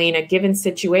accordingly in a given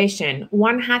situation,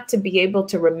 one had to be able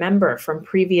to remember from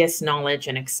previous knowledge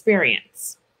and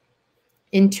experience.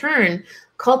 In turn,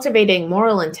 cultivating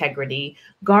moral integrity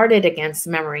guarded against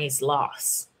memory's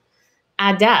loss.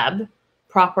 Adab,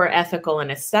 proper ethical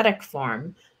and aesthetic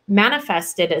form,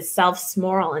 manifested as self's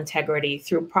moral integrity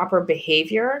through proper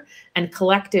behavior and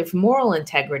collective moral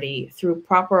integrity through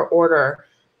proper order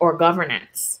or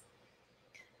governance.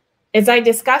 As I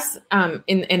discussed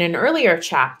in an earlier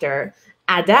chapter,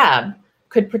 adab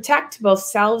could protect both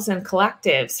selves and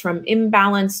collectives from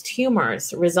imbalanced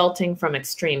humors resulting from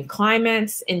extreme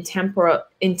climates,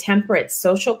 intemperate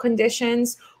social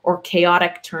conditions, or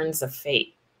chaotic turns of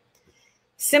fate.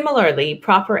 Similarly,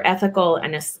 proper ethical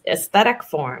and aesthetic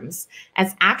forms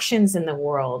as actions in the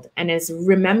world and as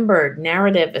remembered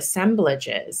narrative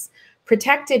assemblages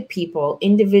protected people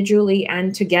individually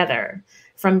and together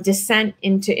from descent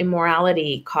into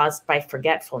immorality caused by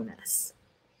forgetfulness.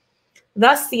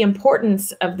 Thus, the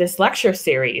importance of this lecture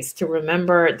series to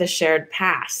remember the shared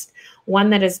past,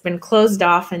 one that has been closed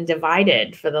off and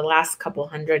divided for the last couple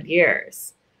hundred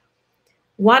years.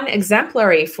 One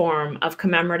exemplary form of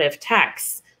commemorative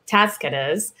texts,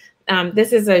 tazkiras,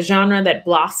 this is a genre that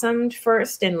blossomed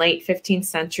first in late 15th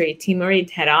century Timurid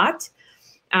Herat,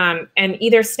 and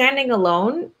either standing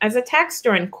alone as a text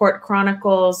or in court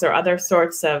chronicles or other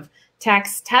sorts of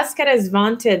texts, tazkiras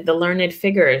vaunted the learned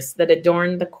figures that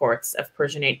adorned the courts of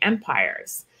Persianate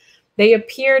empires. They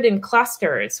appeared in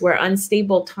clusters where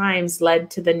unstable times led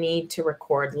to the need to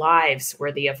record lives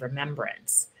worthy of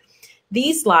remembrance.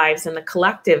 These lives and the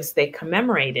collectives they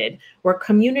commemorated were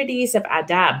communities of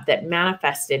adab that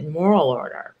manifested moral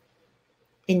order.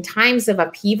 In times of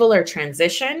upheaval or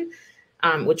transition,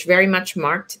 which very much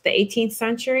marked the 18th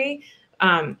century,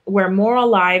 where moral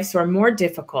lives were more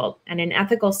difficult and in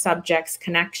ethical subjects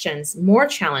connections more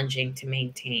challenging to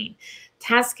maintain,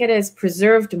 tazkiras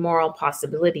preserved moral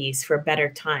possibilities for better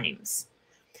times.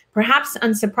 Perhaps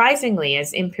unsurprisingly,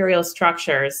 as imperial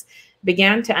structures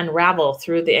began to unravel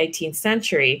through the 18th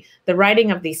century, the writing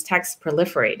of these texts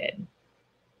proliferated.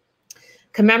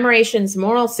 Commemoration's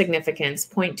moral significance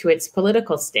point to its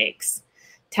political stakes.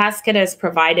 Tazkiras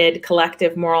provided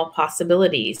collective moral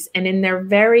possibilities, and in their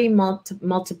very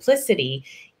multiplicity,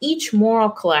 each moral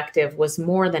collective was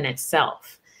more than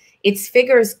itself. Its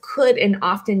figures could and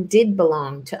often did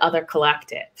belong to other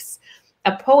collectives.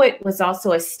 A poet was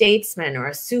also a statesman or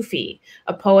a Sufi,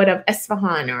 a poet of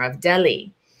Isfahan or of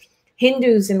Delhi.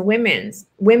 Hindus and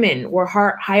women were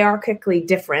hierarchically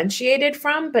differentiated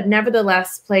from, but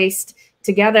nevertheless placed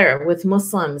together with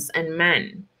Muslims and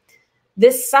men.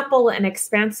 This supple and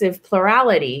expansive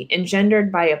plurality,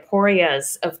 engendered by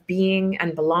aporias of being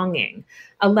and belonging,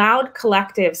 allowed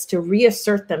collectives to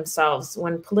reassert themselves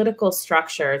when political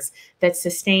structures that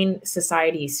sustained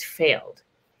societies failed.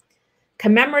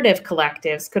 Commemorative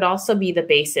collectives could also be the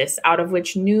basis out of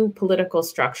which new political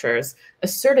structures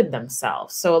asserted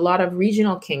themselves. So a lot of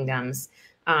regional kingdoms,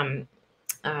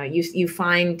 you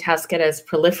find tazkiras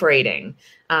proliferating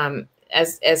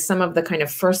as some of the kind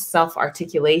of first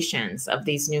self-articulations of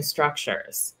these new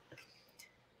structures.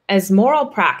 As moral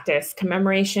practice,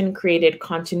 commemoration created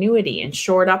continuity and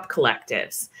shored up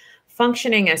collectives,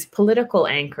 functioning as political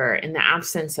anchor in the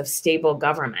absence of stable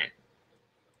government.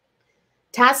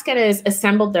 Tazkiras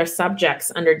assembled their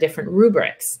subjects under different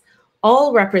rubrics.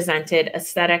 All represented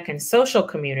aesthetic and social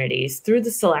communities through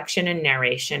the selection and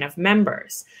narration of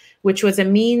members, which was a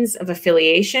means of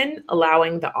affiliation,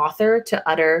 allowing the author to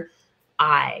utter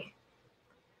I.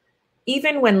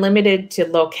 Even when limited to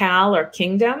locale or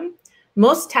kingdom,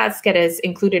 most tazkiras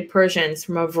included Persians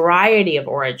from a variety of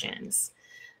origins.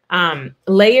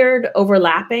 Layered,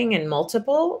 overlapping, and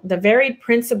multiple, the varied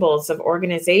principles of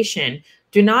organization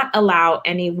do not allow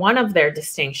any one of their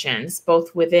distinctions,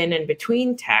 both within and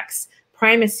between texts,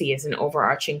 primacy as an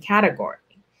overarching category.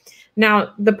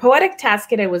 Now, the poetic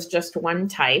taskere was just one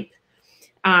type,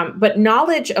 but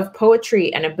knowledge of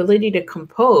poetry and ability to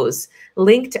compose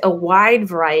linked a wide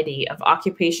variety of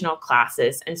occupational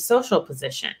classes and social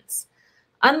positions.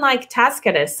 Unlike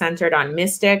taskeres centered on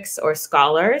mystics or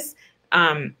scholars,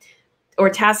 or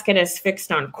taskeres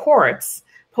fixed on courts,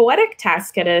 poetic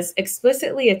taskeres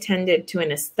explicitly attended to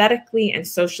an aesthetically and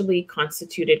socially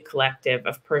constituted collective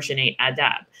of Persianate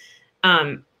adab.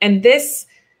 And this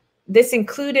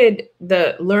included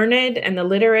the learned and the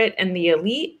literate and the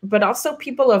elite, but also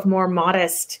people of more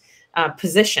modest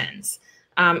positions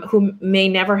who may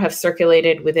never have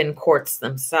circulated within courts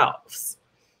themselves.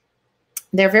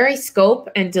 Their very scope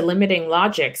and delimiting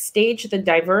logic stage the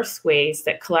diverse ways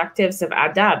that collectives of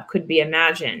adab could be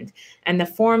imagined and the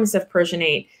forms of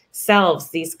Persianate selves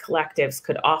these collectives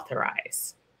could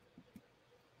authorize.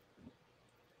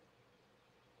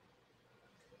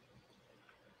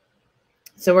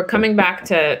 So we're coming back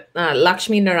to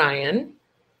Lakshmi Narayan.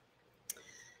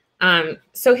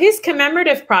 So his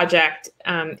commemorative project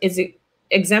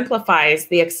exemplifies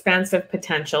the expansive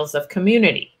potentials of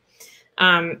community.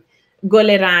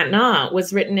 Gole Rana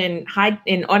was written in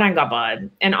Aurangabad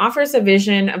and offers a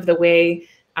vision of the way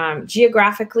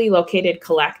geographically located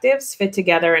collectives fit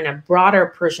together in a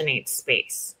broader Persianate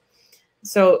space.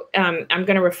 So I'm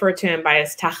going to refer to him by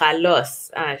his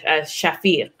takhallus, as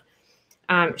Shafiq.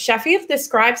 Shafiq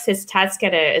describes his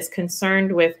tazkere as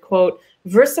concerned with, quote,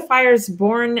 versifiers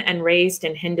born and raised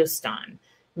in Hindustan,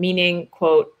 meaning,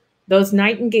 quote, those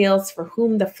nightingales for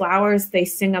whom the flowers they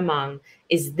sing among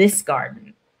is this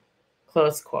garden,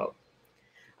 close quote.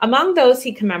 Among those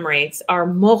he commemorates are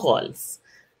Moghols,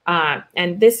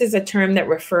 and this is a term that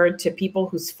referred to people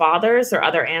whose fathers or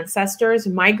other ancestors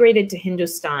migrated to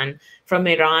Hindustan from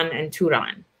Iran and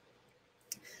Turan.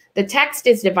 The text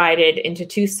is divided into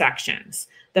two sections,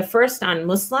 the first on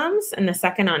Muslims and the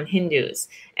second on Hindus,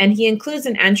 and he includes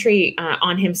an entry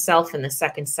on himself in the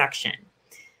second section.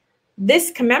 This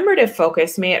commemorative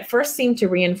focus may at first seem to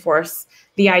reinforce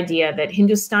the idea that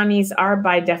Hindustanis are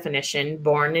by definition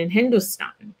born in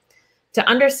Hindustan. To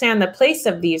understand the place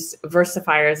of these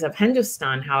versifiers of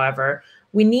Hindustan, however,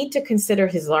 we need to consider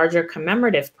his larger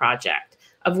commemorative project,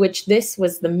 of which this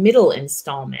was the middle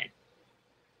installment.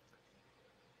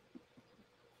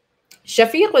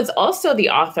 Shafiq was also the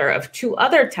author of two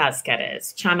other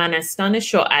tazkeres, Chamanestan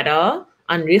Sho'ara,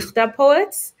 on Rikhta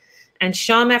poets, and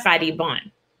Sham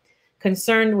Ghariban,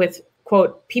 concerned with,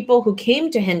 quote, people who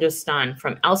came to Hindustan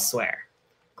from elsewhere,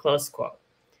 close quote.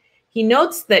 He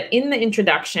notes that in the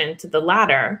introduction to the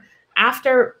latter,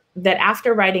 after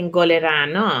writing Gole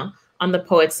Rana on the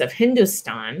poets of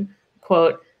Hindustan,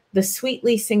 quote, the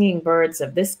sweetly singing birds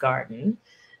of this garden,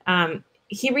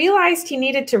 he realized he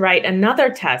needed to write another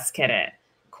tazkere,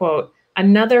 quote,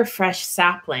 another fresh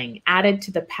sapling added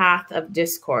to the path of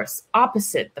discourse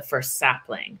opposite the first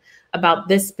sapling about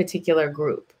this particular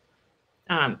group,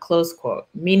 close quote,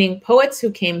 meaning poets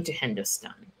who came to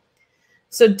Hindustan.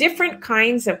 So different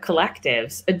kinds of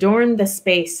collectives adorn the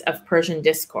space of Persian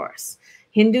discourse,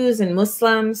 Hindus and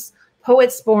Muslims,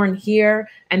 poets born here,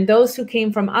 and those who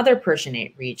came from other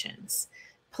Persianate regions.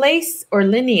 Place or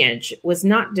lineage was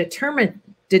not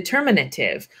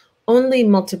determinative, only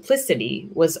multiplicity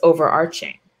was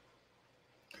overarching.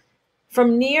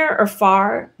 From near or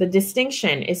far, the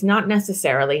distinction is not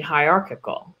necessarily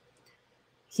hierarchical.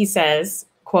 He says,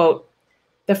 quote,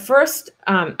 the first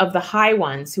of the high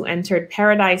ones who entered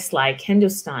paradise-like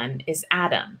Hindustan is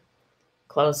Adam,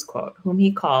 close quote, whom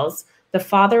he calls the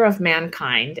father of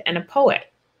mankind and a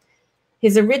poet.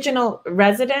 His original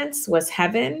residence was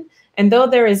heaven, and though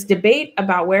there is debate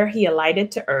about where he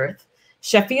alighted to earth,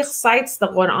 Shafiq cites the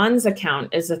Quran's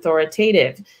account as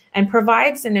authoritative and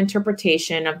provides an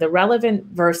interpretation of the relevant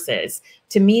verses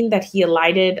to mean that he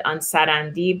alighted on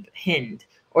Sarandib, Hind,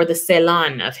 or the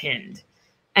Ceylon of Hind.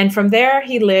 And from there,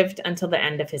 he lived until the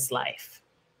end of his life.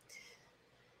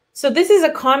 So this is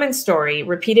a common story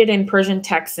repeated in Persian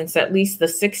texts since at least the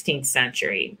 16th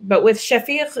century. But with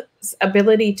Shafiq's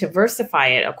ability to versify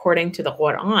it according to the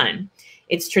Quran,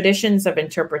 its traditions of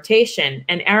interpretation,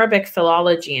 and Arabic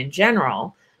philology in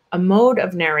general, a mode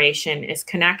of narration is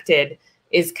connected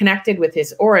with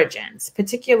his origins,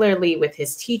 particularly with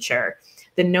his teacher,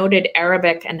 the noted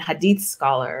Arabic and Hadith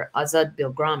scholar Azad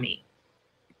Bilgrami.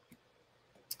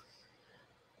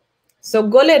 So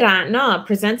Gole Rana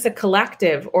presents a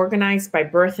collective organized by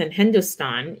birth in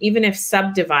Hindustan, even if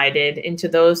subdivided into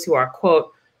those who are,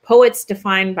 quote, poets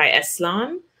defined by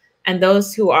Islam, and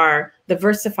those who are the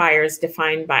versifiers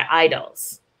defined by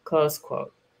idols, close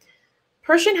quote.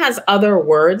 Persian has other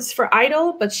words for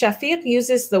idol, but Shafiq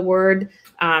uses the word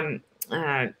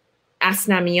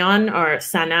asnamiyan or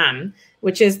sanam,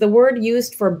 which is the word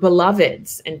used for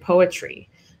beloveds in poetry,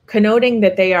 connoting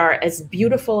that they are as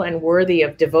beautiful and worthy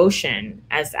of devotion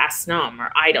as asnam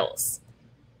or idols.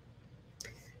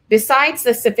 Besides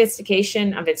the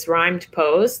sophistication of its rhymed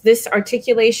pose, this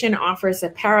articulation offers a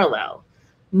parallel.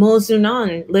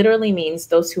 Mozunan literally means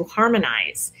those who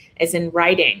harmonize, as in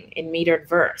writing in metered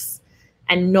verse,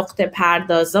 and noqte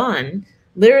pardazan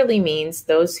literally means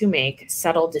those who make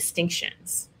subtle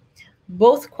distinctions.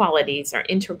 Both qualities are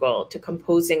integral to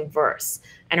composing verse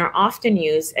and are often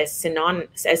used as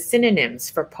synonyms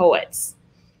for poets.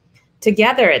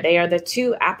 Together, they are the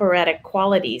two apparatic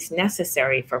qualities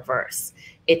necessary for verse,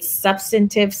 its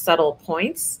substantive subtle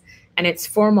points and its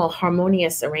formal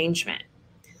harmonious arrangement.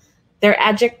 Their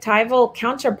adjectival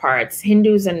counterparts,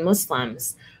 Hindus and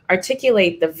Muslims,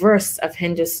 articulate the verse of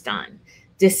Hindustan,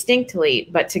 distinctly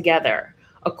but together,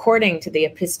 according to the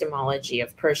epistemology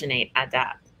of Persianate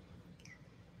adab.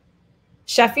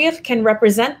 Shafiq can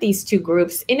represent these two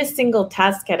groups in a single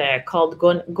tazkere called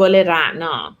Gol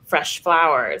Ra'na, fresh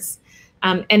flowers,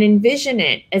 and envision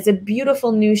it as a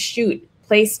beautiful new shoot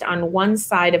placed on one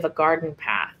side of a garden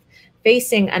path,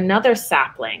 facing another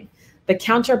sapling, the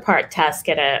counterpart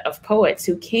tazkere of poets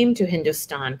who came to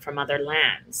Hindustan from other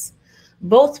lands.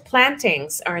 Both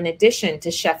plantings are in addition to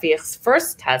Shafiq's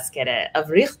first tazkere of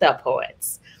Rikhda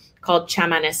poets, called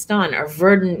Chamanistan or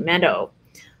Verdant Meadow,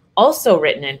 also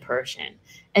written in Persian,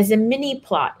 as a mini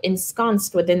plot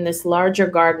ensconced within this larger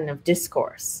garden of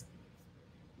discourse.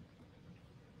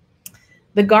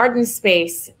 The garden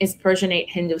space is Persianate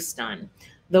Hindustan,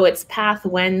 though its path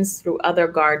wends through other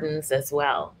gardens as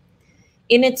well.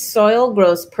 In its soil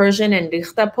grows Persian and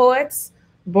Rikhda poets,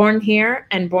 born here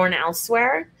and born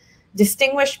elsewhere,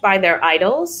 distinguished by their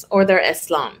idols or their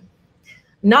Islam.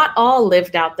 Not all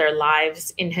lived out their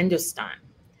lives in Hindustan.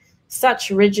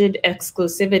 Such rigid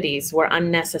exclusivities were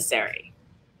unnecessary.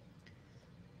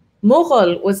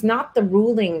 Mughal was not the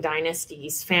ruling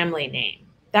dynasty's family name.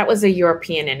 That was a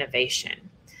European innovation,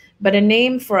 but a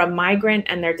name for a migrant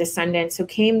and their descendants who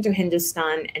came to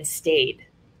Hindustan and stayed.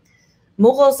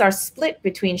 Mughals are split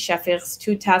between Shafiq's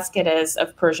two tazkeres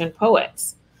of Persian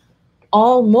poets.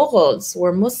 All Mughals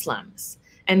were Muslims,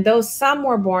 and though some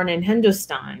were born in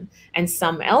Hindustan and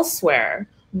some elsewhere,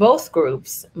 both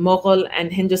groups, Mughal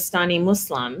and Hindustani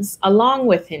Muslims, along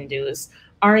with Hindus,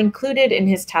 are included in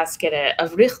his tazkere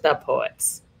of Rikhda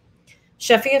poets.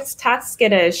 Shafiq's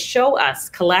tazkeres show us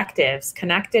collectives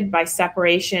connected by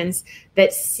separations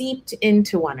that seeped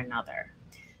into one another.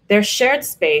 Their shared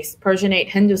space, Persianate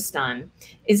Hindustan,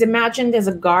 is imagined as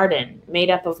a garden made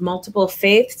up of multiple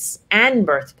faiths and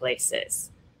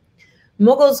birthplaces.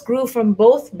 Mughals grew from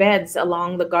both beds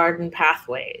along the garden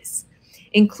pathways.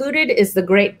 Included is the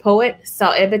great poet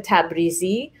Sa'ib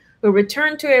Tabrizi, who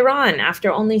returned to Iran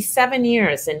after only 7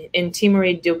 years in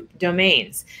Timurid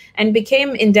domains and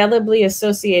became indelibly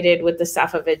associated with the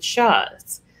Safavid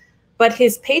Shahs. But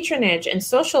his patronage and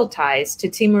social ties to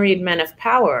Timurid men of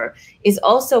power is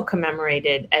also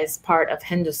commemorated as part of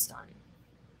Hindustan.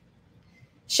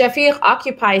 Shafiq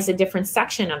occupies a different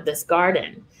section of this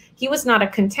garden. He was not a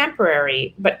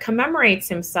contemporary, but commemorates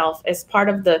himself as part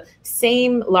of the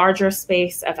same larger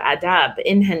space of adab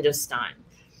in Hindustan,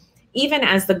 even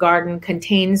as the garden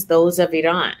contains those of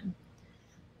Iran.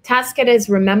 Tazkeres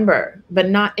remember, but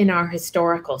not in our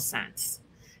historical sense.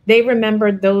 They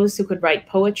remembered those who could write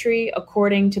poetry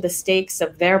according to the stakes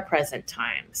of their present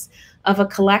times, of a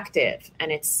collective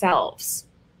and its selves.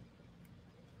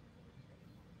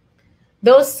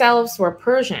 Those selves were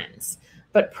Persians,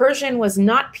 but Persian was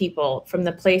not people from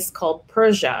the place called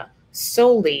Persia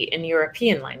solely in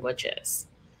European languages.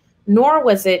 Nor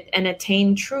was it an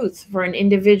attained truth for an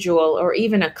individual or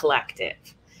even a collective.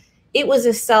 It was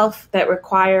a self that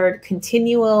required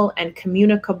continual and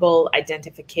communicable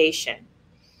identification.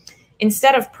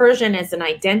 Instead of Persian as an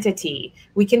identity,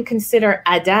 we can consider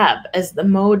adab as the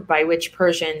mode by which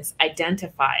Persians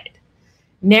identified.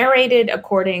 Narrated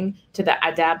according to the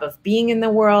adab of being in the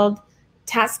world,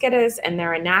 tazkeres and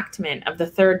their enactment of the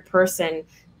third person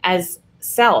as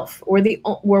self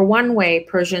were one way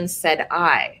Persians said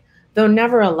I, though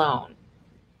never alone.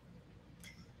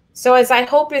 So as I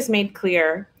hope is made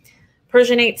clear,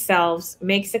 Persianate Selves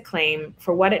makes a claim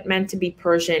for what it meant to be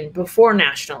Persian before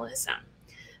nationalism,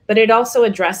 but it also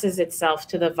addresses itself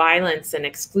to the violence and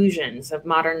exclusions of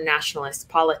modern nationalist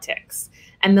politics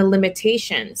and the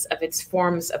limitations of its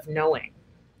forms of knowing.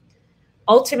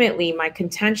 Ultimately, my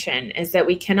contention is that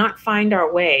we cannot find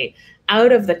our way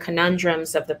out of the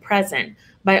conundrums of the present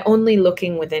by only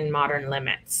looking within modern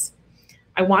limits.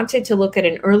 I wanted to look at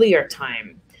an earlier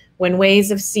time when ways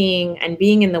of seeing and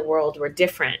being in the world were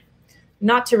different,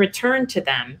 not to return to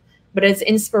them, but as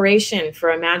inspiration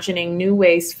for imagining new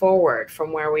ways forward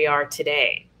from where we are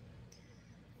today.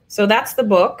 So that's the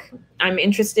book. I'm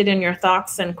interested in your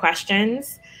thoughts and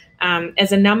questions.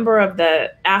 As a number of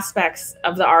the aspects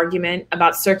of the argument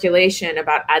about circulation,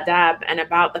 about adab, and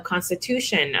about the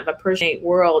constitution of a Persianate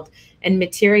world in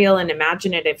material and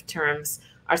imaginative terms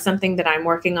are something that I'm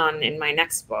working on in my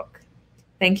next book.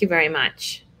 Thank you very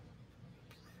much.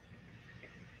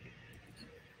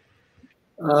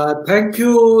 Thank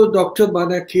you, Dr.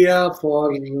 Banakia,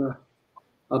 for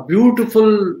a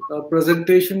beautiful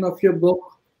presentation of your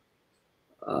book.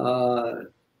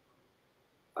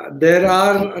 There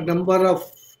are a number of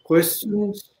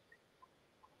questions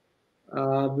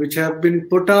which have been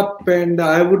put up, and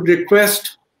I would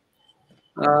request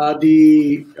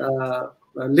the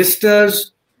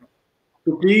listeners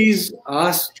to please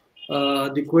ask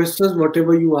the questions,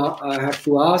 whatever you have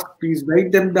to ask, please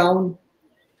write them down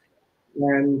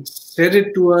and send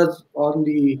it to us on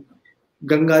the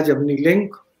Ganga Jamuni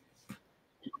link.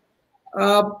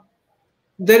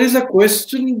 There is a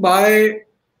question by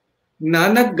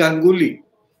Nanak Ganguly.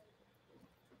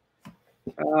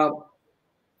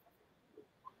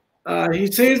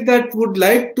 He says that would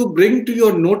like to bring to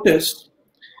your notice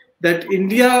that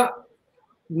India,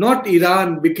 not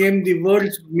Iran, became the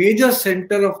world's major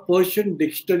center of Persian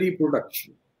dictionary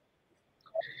production.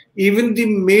 Even the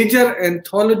major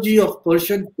anthology of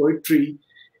Persian poetry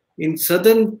in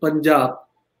southern Punjab,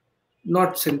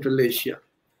 not Central Asia.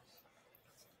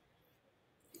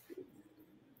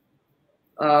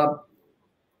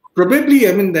 Probably,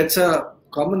 I mean, that's a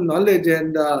common knowledge.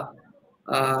 And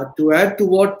to add to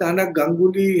what Nanak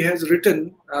Ganguly has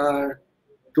written,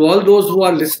 to all those who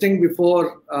are listening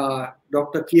before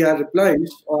Dr. Kia replies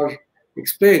or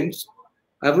explains,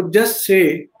 I would just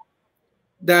say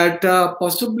that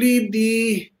possibly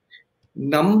the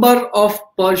number of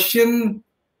Persian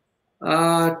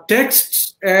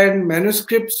texts and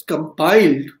manuscripts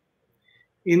compiled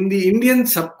in the Indian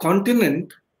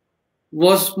subcontinent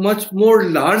was much more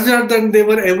larger than they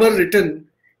were ever written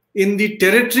in the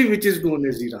territory which is known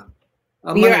as Iran.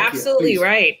 You're absolutely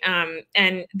right.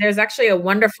 And there's actually a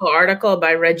wonderful article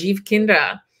by Rajiv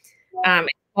Kindra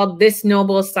called This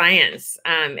Noble Science.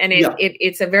 And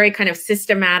it's a very kind of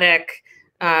systematic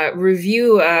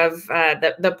review of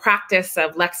the practice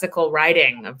of lexical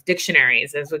writing, of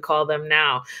dictionaries, as we call them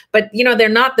now. But, you know, they're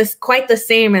not quite the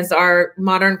same as our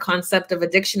modern concept of a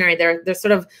dictionary. They're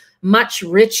sort of much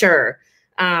richer.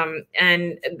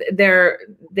 And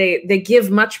they give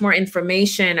much more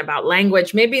information about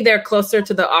language. Maybe they're closer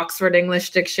to the Oxford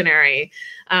English Dictionary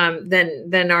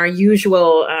than our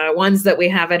usual ones that we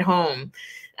have at home.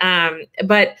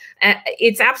 But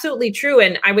it's absolutely true.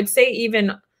 And I would say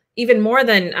even more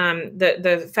than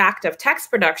the fact of text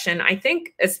production, I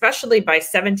think especially by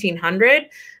 1700,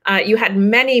 you had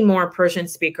many more Persian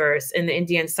speakers in the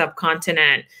Indian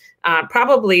subcontinent,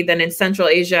 probably than in Central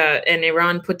Asia and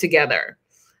Iran put together.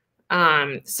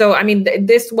 So, I mean,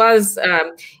 this was,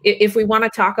 if we want to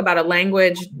talk about a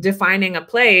language defining a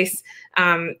place,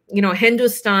 you know,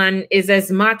 Hindustan is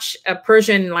as much a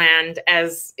Persian land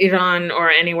as Iran or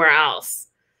anywhere else.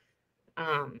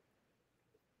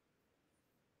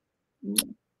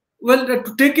 Well,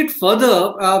 to take it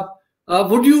further,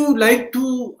 would you like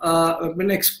to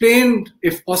explain,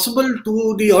 if possible,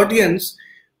 to the audience,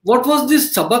 what was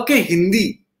this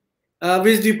Sabak-e-Hindi,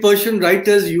 which the Persian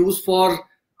writers use for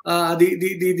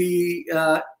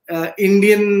the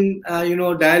Indian, you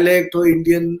know, dialect or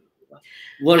Indian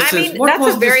verses? I mean,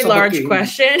 that's a very large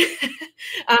question.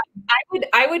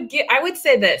 I would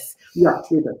say this. Yeah,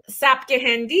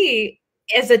 Sabak-e-Hindi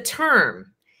as a term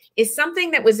is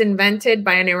something that was invented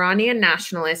by an Iranian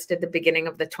nationalist at the beginning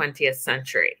of the 20th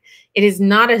century. It is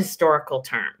not a historical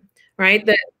term, right?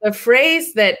 The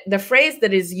phrase that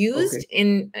is used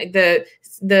in the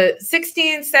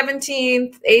 16th,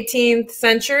 17th, 18th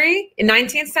century,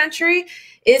 19th century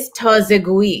is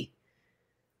tazegui.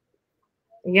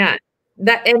 Yeah,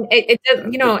 that and it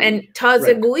you know, and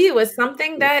tazegui was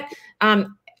something that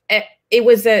it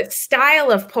was a style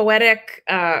of poetic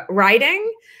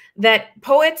writing that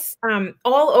poets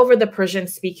all over the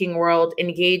Persian-speaking world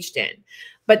engaged in.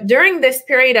 But during this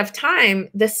period of time,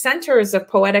 the centers of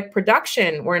poetic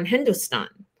production were in Hindustan,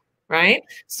 right?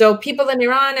 So people in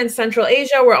Iran and Central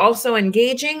Asia were also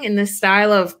engaging in this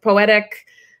style of poetic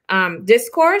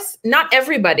discourse. Not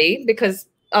everybody, because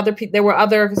there were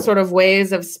other sort of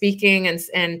ways of speaking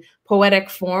and poetic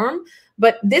form.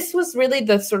 But this was really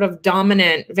the sort of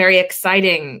dominant, very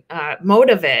exciting mode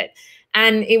of it.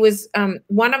 And it was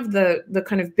one of the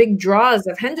kind of big draws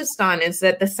of Hindustan is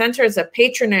that the centers of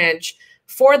patronage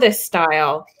for this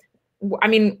style, I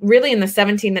mean, really in the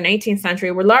 17th and 18th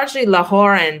century, were largely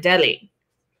Lahore and Delhi.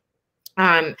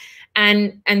 And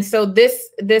so this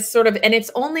sort of, and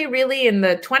it's only really in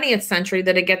the 20th century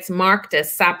that it gets marked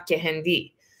as Sap ke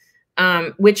Hindi,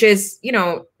 which is, you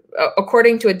know,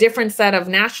 according to a different set of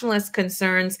nationalist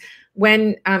concerns,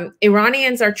 when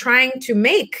Iranians are trying to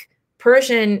make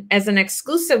Persian as an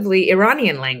exclusively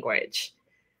Iranian language,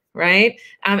 right?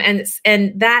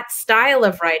 And that style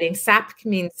of writing, Sap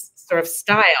means sort of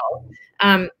style,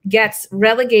 gets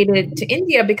relegated to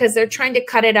India because they're trying to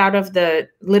cut it out of the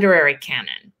literary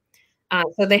canon.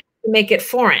 So they have to make it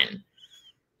foreign.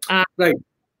 Right.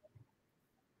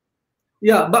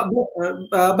 Yeah,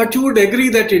 but you would agree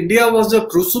that India was a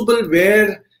crucible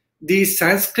where the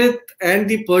Sanskrit and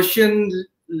the Persian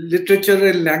literature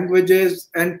and languages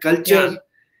and culture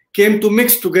came to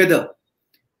mix together.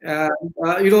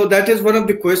 You know, that is one of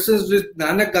the questions which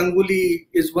Nanak Ganguly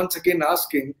is once again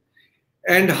asking.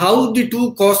 And how the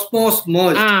two cosmos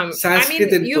merged,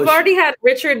 Sanskrit and you've Persian. already had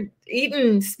Richard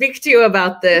Eaton speak to you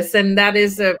about this, and that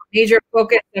is a major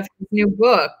focus of his new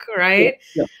book, right?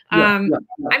 I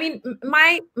mean,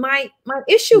 my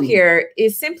issue here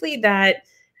is simply that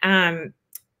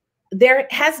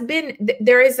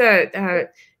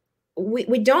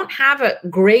we don't have a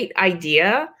great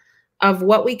idea of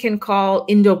what we can call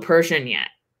Indo-Persian yet.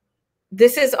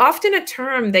 This is often a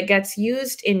term that gets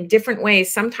used in different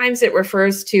ways. Sometimes it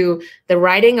refers to the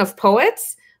writing of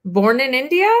poets born in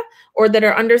India or that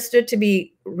are understood to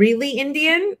be really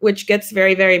Indian, which gets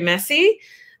very, very messy.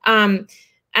 And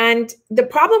the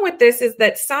problem with this is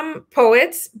that some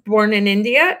poets born in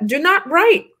India do not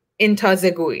write in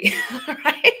Tazegui,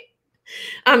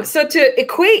 right? So to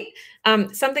equate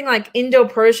something like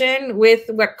Indo-Persian with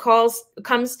what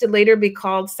comes to later be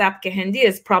called Sap ke Hindi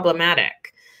is problematic.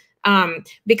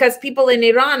 Because people in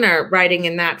Iran are writing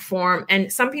in that form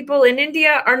and some people in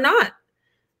India are not,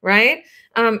 right?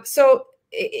 So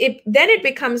then it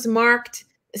becomes marked.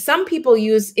 Some people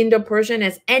use Indo-Persian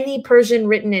as any Persian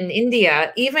written in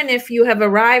India, even if you have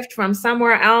arrived from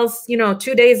somewhere else, you know,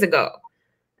 2 days ago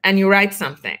and you write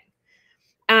something.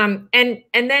 And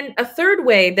then a third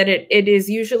way that it is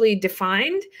usually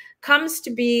defined comes to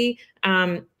be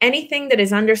anything that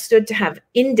is understood to have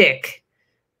Indic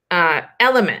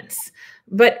elements.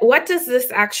 But what does this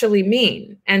actually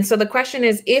mean? And so the question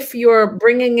is, if you're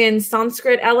bringing in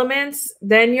Sanskrit elements,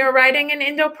 then you're writing in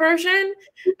Indo-Persian.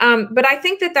 But I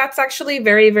think that that's actually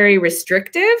very, very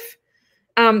restrictive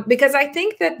because I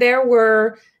think that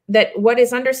that what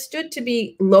is understood to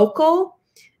be local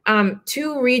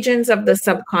to regions of the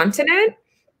subcontinent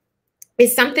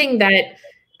is something that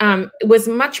was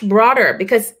much broader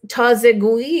because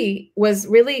Tazegui was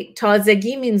really,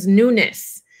 Tazegi means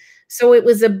newness. So it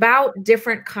was about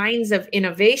different kinds of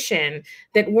innovation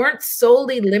that weren't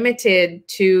solely limited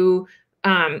to,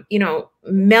 you know,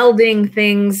 melding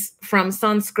things from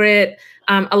Sanskrit.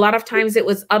 A lot of times it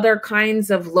was other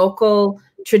kinds of local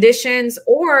traditions,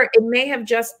 or it may have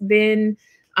just been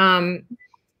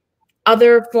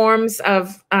other forms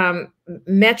of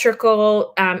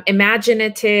metrical,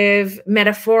 imaginative,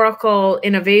 metaphorical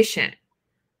innovation,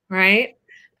 right?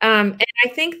 And I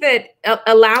think that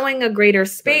allowing a greater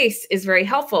space is very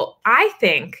helpful. I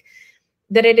think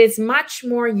that it is much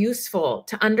more useful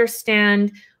to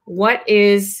understand what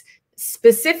is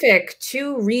specific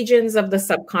to regions of the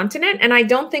subcontinent. And I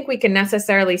don't think we can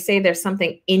necessarily say there's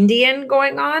something Indian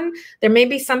going on. There may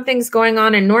be some things going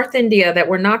on in North India that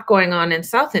were not going on in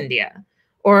South India,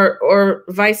 or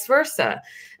vice versa.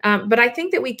 But I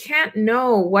think that we can't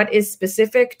know what is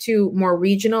specific to more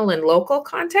regional and local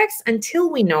contexts until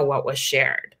we know what was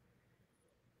shared.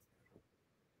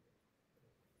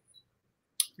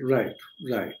 Right.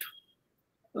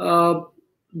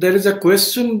 There is a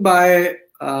question by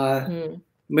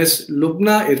Ms.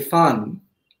 Lubna Irfan.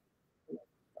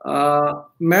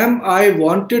 Ma'am, I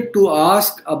wanted to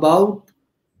ask about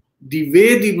the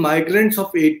way the migrants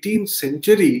of 18th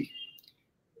century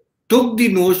took the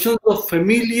notions of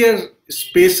familiar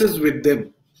spaces with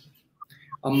them.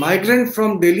 A migrant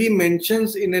from Delhi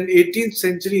mentions in an 18th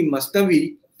century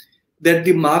Masnavi that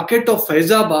the market of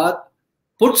Faizabad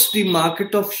puts the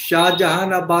market of Shah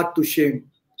Jahanabad to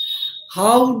shame.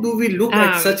 How do we look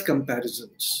at such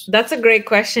comparisons? That's a great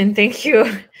question. Thank you.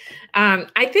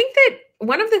 I think that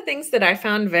one of the things that I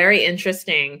found very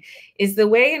interesting is the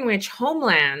way in which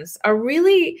homelands are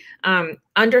really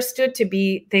understood to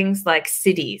be things like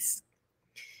cities.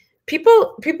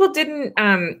 people didn't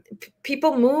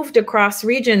people moved across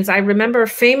regions. I remember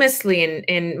famously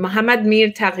in Muhammad Mir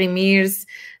Taghimir's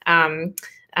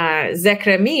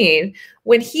Zekre Mir,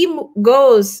 when he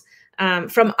goes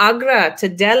from Agra to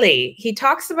Delhi, he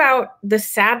talks about the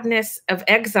sadness of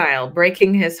exile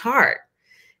breaking his heart.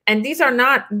 And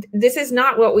this is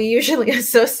not what we usually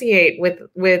associate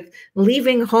with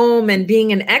leaving home and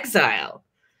being in exile.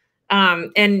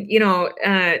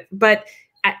 But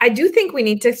I do think we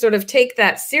need to sort of take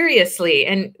that seriously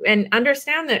and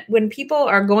understand that when people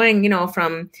are going,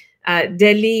 from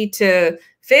Delhi to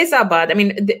Faizabad, I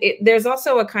mean, there's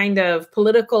also a kind of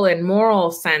political and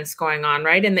moral sense going on,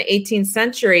 right? In the 18th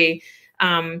century,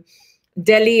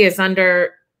 Delhi is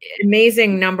under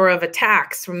amazing number of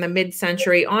attacks from the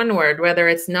mid-century onward, whether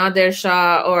it's Nadir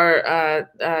Shah or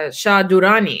Shah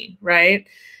Durrani, right?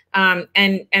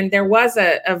 And there was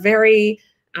a very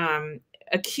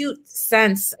acute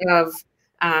sense of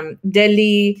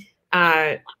Delhi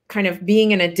kind of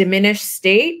being in a diminished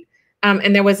state.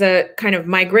 And there was a kind of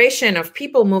migration of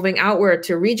people moving outward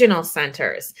to regional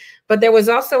centers. But there was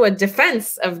also a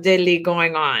defense of Delhi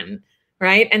going on,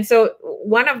 right? And so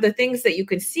one of the things that you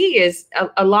can see is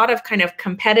a lot of kind of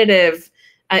competitive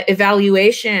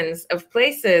evaluations of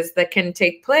places that can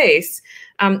take place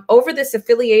over this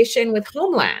affiliation with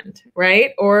homeland,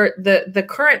 right? Or the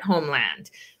current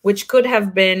homeland, which could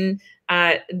have been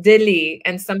Delhi,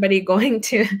 and somebody going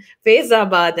to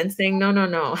Faizabad and saying, no, no,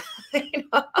 no,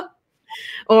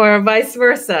 or vice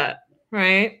versa,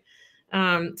 right?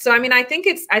 So, I mean, I think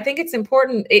it's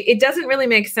important. It doesn't really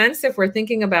make sense if we're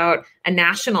thinking about a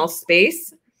national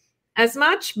space as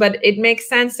much, but it makes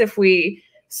sense if we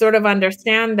sort of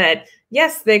understand that,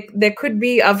 yes, they could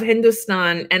be of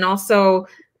Hindustan and also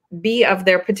be of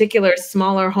their particular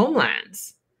smaller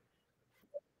homelands.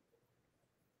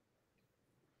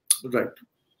 Right.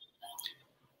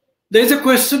 There's a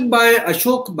question by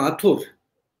Ashok Mathur.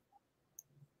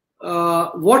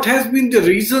 What has been the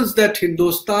reasons that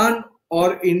Hindustan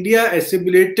or India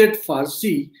assimilated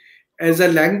Farsi as a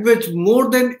language more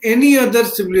than any other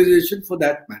civilization for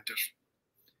that matter?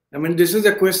 I mean, this is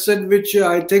a question which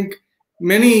I think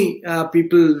many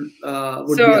people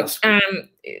would be asking.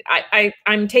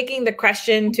 I'm taking the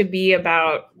question to be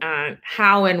about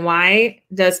how and why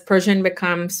does Persian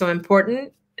become so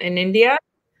important in India?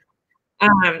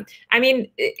 I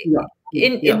mean,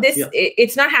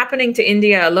 it's not happening to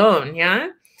India alone, yeah?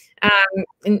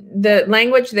 The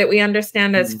language that we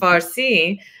understand as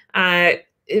Farsi,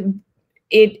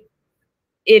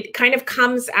 it kind of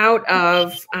comes out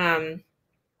of,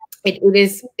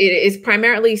 it is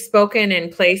primarily spoken in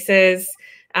places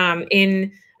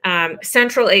in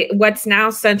what's now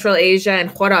Central Asia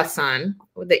and Khorasan,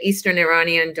 the Eastern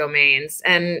Iranian domains,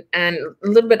 and a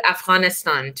little bit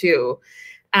Afghanistan too.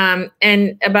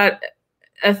 And about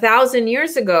 1,000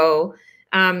 years ago,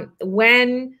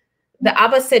 when the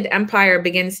Abbasid Empire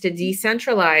begins to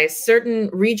decentralize, certain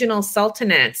regional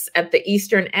sultanates at the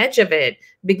eastern edge of it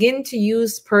begin to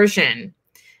use Persian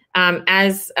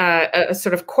as a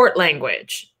sort of court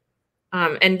language.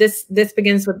 And this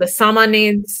begins with the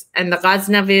Samanids and the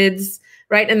Ghaznavids,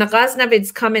 right? And the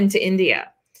Ghaznavids come into India.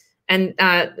 And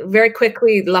very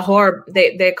quickly, Lahore,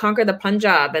 they conquer the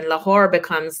Punjab, and Lahore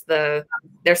becomes their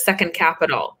second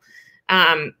capital.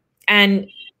 And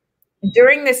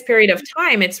during this period of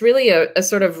time, it's really a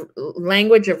sort of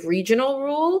language of regional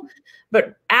rule.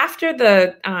 But after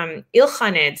the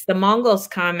Ilkhanids, the Mongols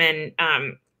come and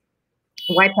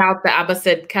wipe out the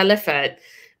Abbasid Caliphate,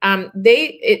 they,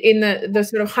 in the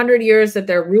sort of 100 years that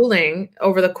they're ruling,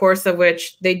 over the course of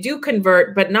which they do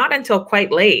convert, but not until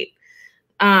quite late,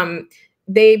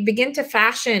 they begin to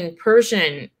fashion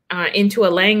Persian into a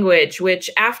language which,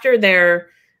 after their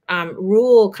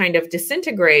rule kind of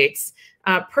disintegrates,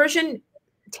 Persian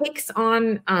takes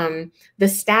on the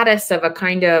status of a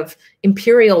kind of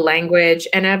imperial language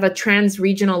and of a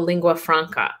transregional lingua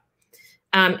franca.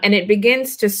 And it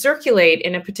begins to circulate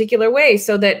in a particular way,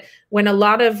 so that when a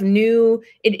lot of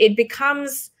it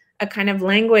becomes a kind of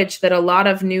language that a lot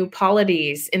of new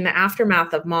polities in the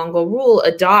aftermath of Mongol rule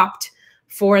adopt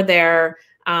for their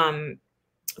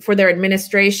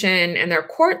administration and their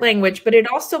court language. But it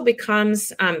also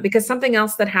becomes, because something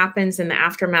else that happens in the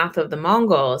aftermath of the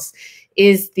Mongols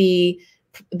is the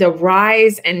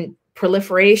rise and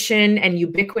proliferation and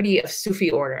ubiquity of Sufi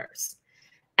orders.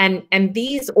 And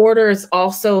these orders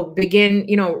also begin,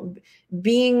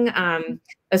 being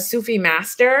a Sufi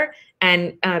master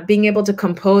and being able to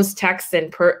compose texts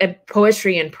and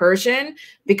poetry in Persian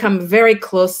become very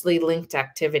closely linked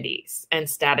activities and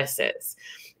statuses.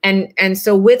 And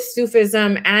so with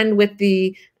Sufism and with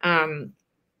the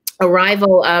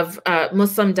arrival of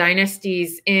Muslim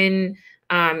dynasties in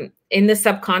the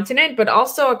subcontinent, but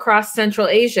also across Central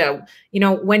Asia. You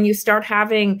know, when you start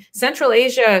having Central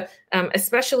Asia,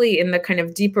 especially in the kind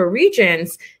of deeper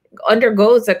regions,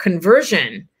 undergoes a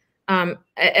conversion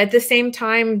at the same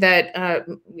time that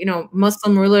you know,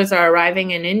 Muslim rulers are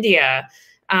arriving in India,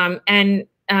 and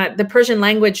the Persian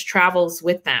language travels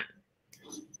with them.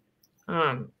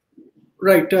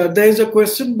 Right. There is a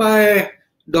question by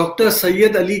Dr.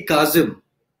 Sayyid Ali Kazim.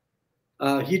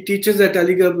 He teaches at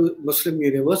Aligarh Muslim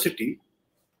University.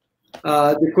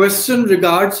 The question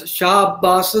regards Shah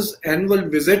Abbas's annual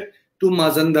visit to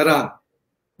Mazandaran.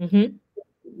 Mm-hmm.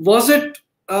 Was it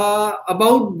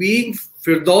about being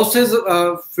Firdaus's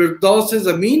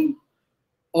Amin,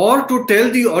 or to tell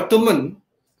the Ottoman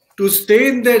to stay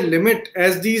in their limit,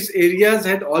 as these areas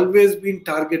had always been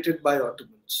targeted by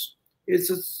Ottomans? It's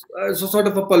a sort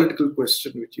of a political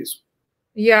question, which is.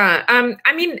 Yeah,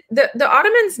 I mean, the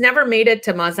Ottomans never made it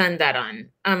to Mazandaran.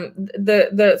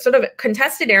 The sort of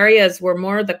contested areas were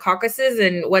more the Caucasus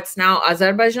and what's now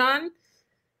Azerbaijan.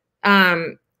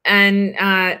 And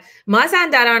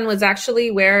Mazandaran was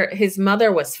actually where his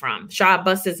mother was from. Shah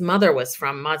Abbas's mother was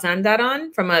from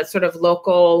Mazandaran, from a sort of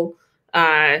local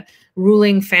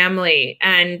ruling family.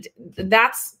 And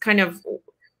that's kind of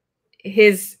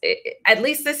his, at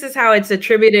least this is how it's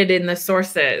attributed in the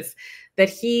sources, that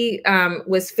he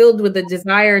was filled with the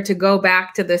desire to go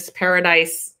back to this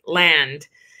paradise land.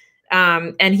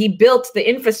 And he built the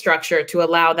infrastructure to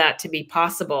allow that to be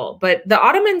possible. But the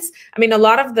Ottomans, I mean, a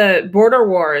lot of the border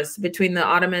wars between the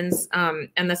Ottomans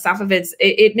and the Safavids,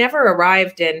 it never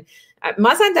arrived in.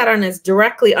 Mazandaran is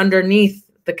directly underneath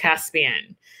the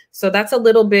Caspian. So that's a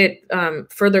little bit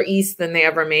further east than they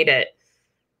ever made it.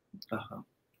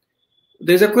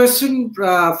 There's a question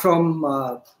from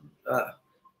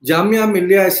Jamia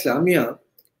Millia Islamia,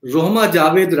 Rohma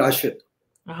Javed Rashid.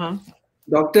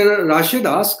 Dr. Rashid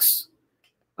asks,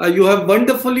 you have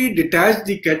wonderfully detached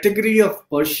the category of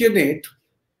Persianate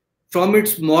from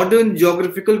its modern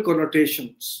geographical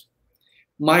connotations.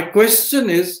 My question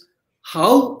is,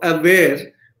 how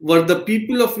aware were the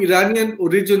people of Iranian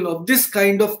origin of this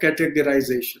kind of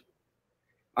categorization?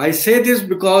 I say this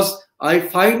because I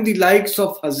find the likes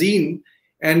of Hazin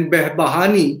and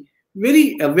Behbahani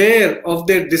very aware of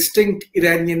their distinct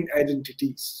Iranian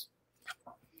identities.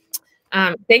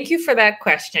 Thank you for that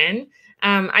question.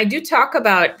 I do talk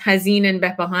about Hazin and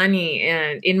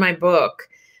Behbahani in my book,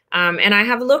 and I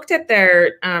have looked at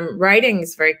their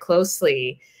writings very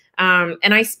closely.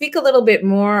 And I speak a little bit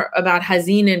more about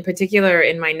Hazin in particular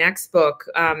in my next book,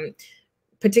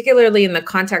 particularly in the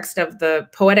context of the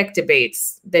poetic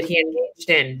debates that he engaged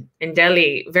in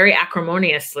Delhi very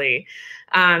acrimoniously.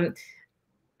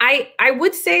 I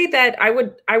would say that I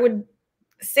would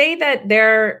say that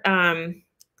they're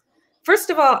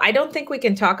first of all, I don't think we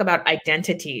can talk about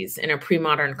identities in a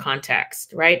pre-modern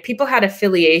context, right? People had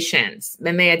affiliations,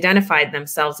 then they identified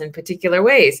themselves in particular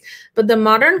ways. But the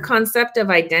modern concept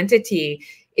of identity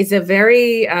is a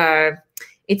very,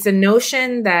 it's a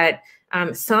notion that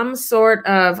some sort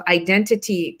of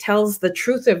identity tells the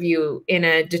truth of you in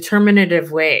a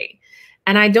determinative way.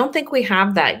 And I don't think we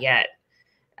have that yet.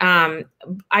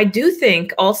 I do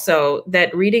think also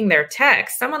that reading their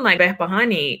text, someone like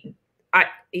Behbahani,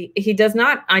 he does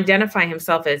not identify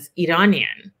himself as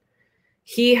Iranian.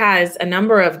 He has a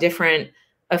number of different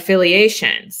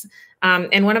affiliations.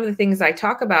 And one of the things I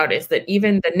talk about is that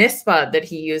even the nisba that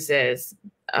he uses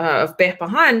of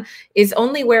Behbahan is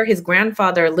only where his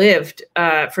grandfather lived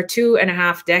for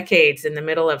 2.5 decades in the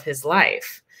middle of his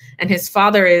life. And his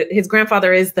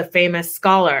grandfather is the famous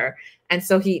scholar. And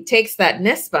so he takes that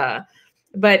nisba,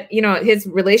 but you know, his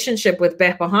relationship with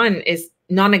Behbahan is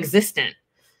non-existent.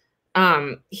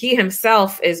 He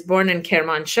himself is born in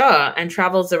Kermanshah and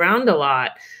travels around a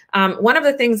lot. One of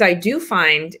the things I do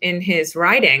find in his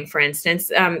writing, for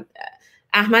instance,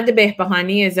 Ahmad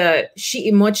Behbahani is a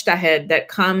Shi'i mujtahid that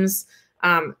comes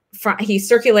he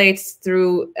circulates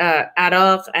through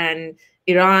Iraq and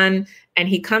Iran, and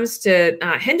he comes to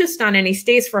Hindustan and he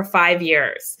stays for 5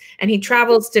 years, and he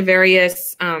travels to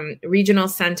various regional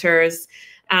centers.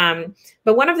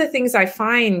 But one of the things I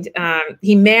find,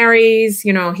 he marries,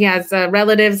 you know, he has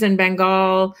relatives in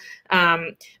Bengal.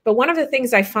 But one of the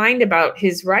things I find about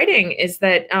his writing is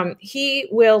that he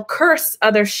will curse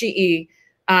other Shi'i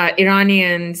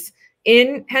Iranians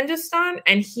in Hindustan,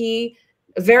 and he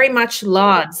very much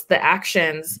lauds the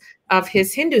actions of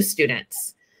his Hindu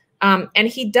students. And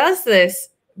he does this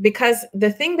because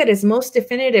the thing that is most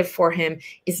definitive for him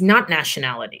is not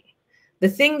nationality. The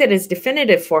thing that is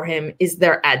definitive for him is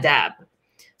their adab.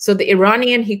 So the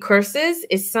Iranian he curses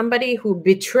is somebody who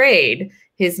betrayed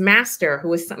his master, who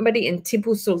was somebody in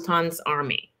Tipu Sultan's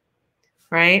army,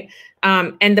 right?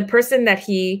 And the person that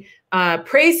he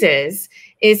praises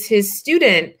is his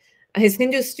student, his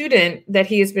Hindu student that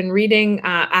he has been reading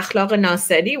Akhlaq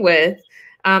Naseri with,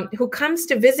 who comes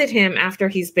to visit him after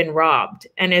he's been robbed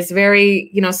and is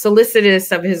very,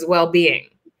 solicitous of his well-being.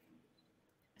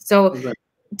 So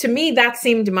to me, that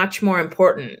seemed much more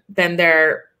important than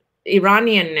their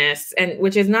Iranianness, and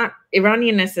which is not,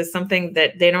 Iranianness is something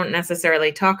that they don't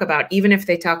necessarily talk about, even if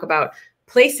they talk about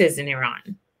places in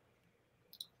Iran.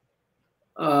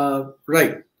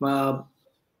 Right.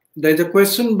 There's a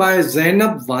question by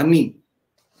Zainab Vani.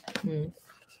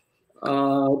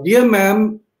 Dear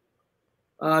ma'am,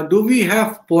 do we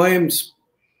have poems,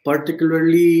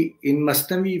 particularly in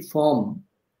Masnavi form,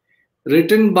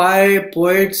 written by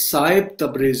poet Saib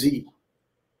Tabrizi,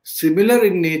 similar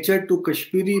in nature to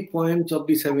Kashmiri poems of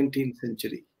the 17th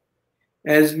century?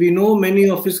 As we know, many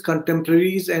of his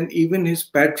contemporaries and even his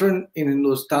patron in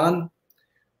Hindustan,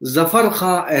 Zafar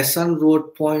Khan Ahsan,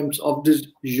 wrote poems of this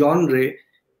genre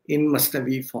in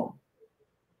Masnavi form.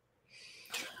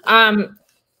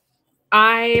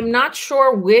 I'm not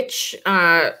sure which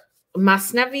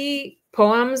Masnavi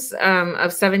poems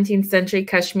of 17th century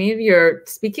Kashmir you're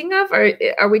speaking of.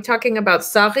 Are we talking about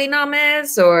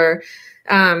Saghinames or...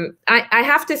 I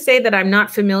have to say that I'm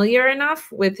not familiar enough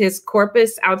with his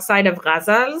corpus outside of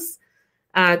ghazals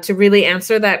to really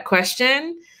answer that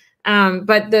question.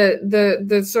 But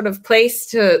the sort of place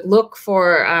to look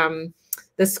for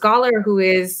the scholar who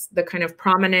is the kind of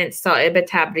prominent Sa'ib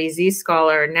Tabrizi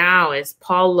scholar now is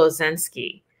Paul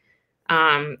Lozensky,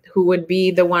 who would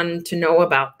be the one to know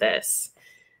about this.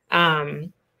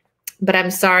 But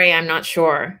I'm sorry, I'm not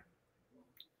sure.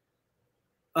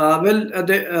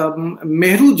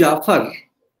 Mehru Jafar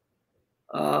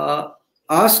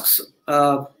asks,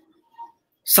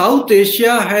 South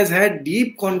Asia has had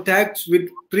deep contacts with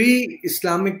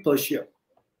pre-Islamic Persia.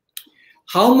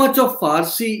 How much of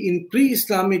Farsi in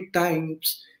pre-Islamic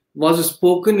times was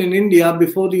spoken in India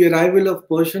before the arrival of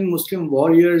Persian Muslim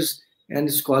warriors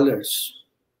and scholars?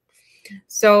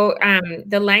 So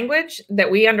the language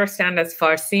that we understand as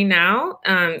Farsi now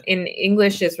in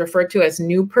English is referred to as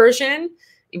New Persian,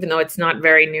 even though it's not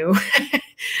very new.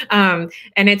 And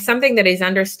it's something that is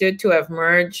understood to have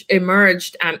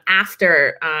emerged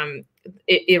after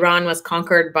Iran was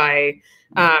conquered by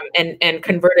and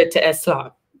converted to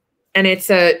Islam. And it's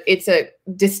a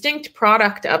distinct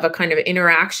product of a kind of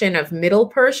interaction of Middle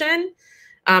Persian,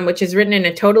 which is written in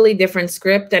a totally different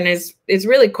script and is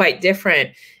really quite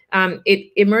different.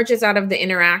 It emerges out of the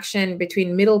interaction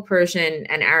between Middle Persian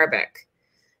and Arabic.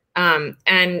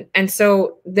 And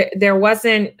so there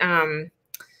wasn't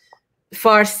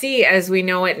Farsi as we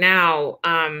know it now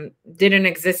didn't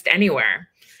exist anywhere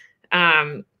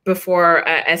before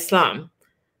Islam.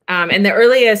 And the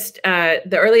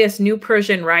earliest New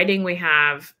Persian writing we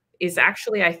have is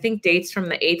actually, I think, dates from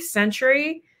the 8th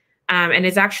century, and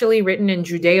is actually written in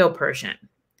Judeo-Persian,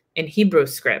 in Hebrew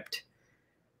script.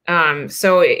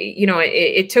 So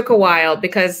it took a while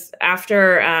because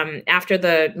after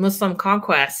the Muslim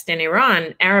conquest in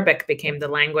Iran, Arabic became the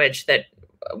language that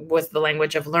was the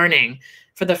language of learning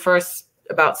for the first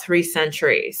about 3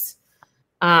 centuries.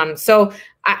 So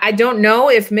I don't know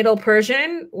if Middle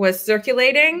Persian was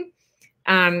circulating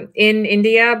in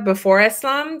India before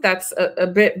Islam. That's a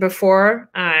bit before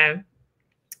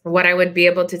what I would be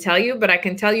able to tell you, but I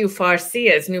can tell you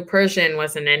Farsi as New Persian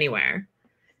wasn't anywhere.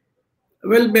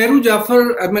 Well, Mehru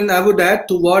Jafar, I would add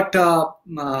to what Dr.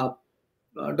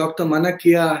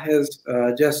 Manakia has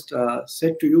just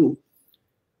said to you.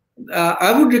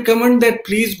 I would recommend that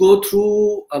please go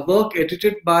through a work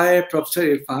edited by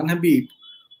Professor Irfan Habib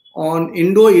on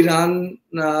Indo-Iran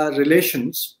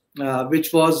relations,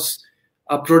 which was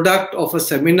a product of a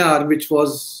seminar which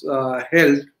was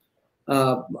held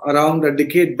around a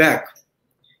decade back.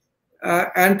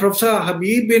 And Professor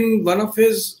Habib, in one of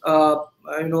his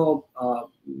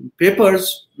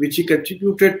papers which he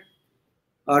contributed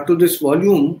to this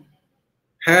volume,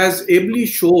 has ably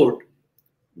showed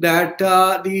that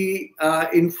the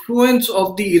influence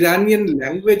of the Iranian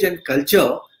language and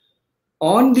culture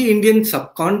on the Indian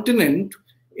subcontinent,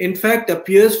 in fact,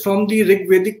 appears from the Rig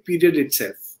Vedic period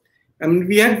itself. I mean,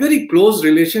 we had very close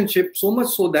relationship, so much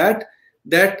so that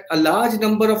a large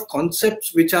number of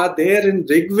concepts which are there in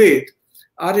Rig Veda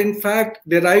are in fact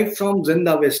derived from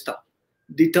Zend-Avesta.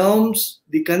 The terms,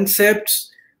 the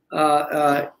concepts,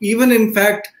 even in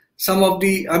fact, some of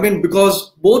the,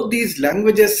 because both these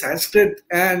languages, Sanskrit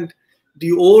and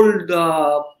the old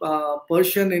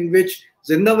Persian in which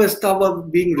Zend-Avesta were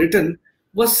being written,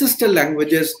 were sister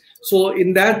languages. So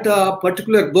in that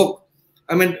particular book,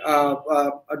 I mean,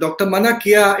 Dr.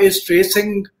 Manakia is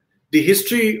tracing the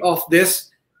history of this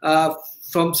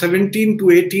from 17th to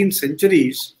 18th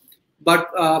centuries. But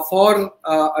for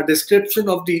a description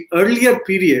of the earlier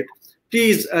period,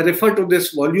 please refer to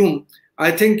this volume.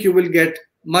 I think you will get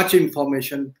much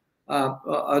information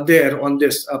there on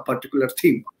this particular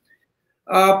theme.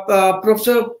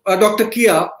 Professor Dr.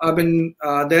 Kia, I mean,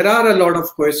 there are a lot of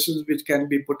questions which can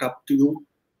be put up to you.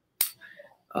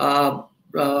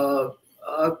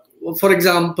 For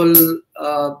example,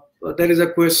 there is a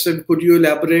question, could you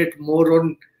elaborate more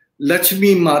on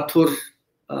Lakshmi Mathur,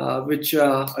 which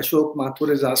Ashok Mathur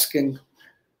is asking.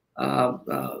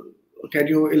 Can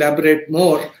you elaborate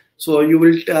more? So you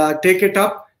will take it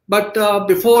up. But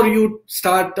before you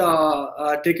start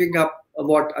taking up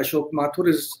what Ashok Mathur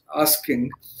is asking,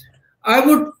 I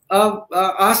would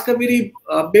ask a very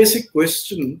basic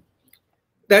question,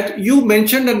 that you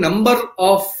mentioned a number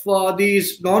of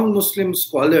these non-Muslim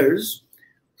scholars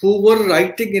who were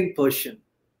writing in Persian.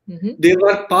 Mm-hmm. They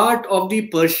were part of the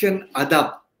Persian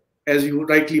adab, as you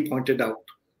rightly pointed out.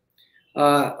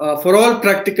 For all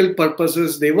practical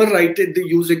purposes, they were writing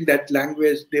using that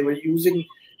language, they were using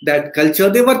that culture,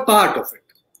 they were part of it.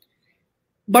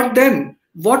 But then,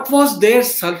 what was their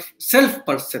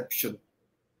self-perception?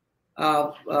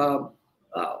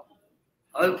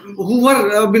 Who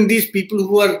were, I mean, these people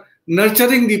who were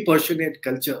nurturing the Persianate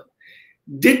culture?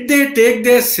 Did they take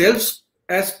themselves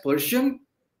as Persian?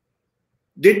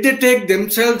 Did they take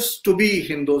themselves to be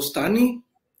Hindustani?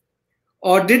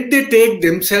 Or did they take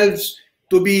themselves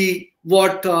to be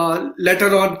what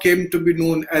later on came to be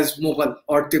known as Mughal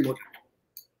or Timurid?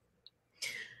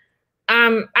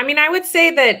 I mean, I would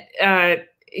say that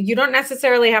you don't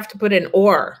necessarily have to put an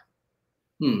or,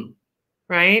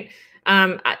 right?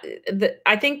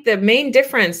 I think the main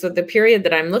difference with the period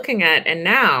that I'm looking at and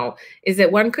now is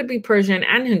that one could be Persian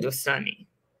and Hindustani.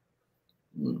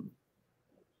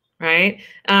 Right.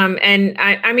 And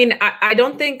I mean, I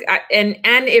don't think, and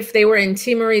if they were in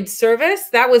Timurid service,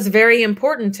 that was very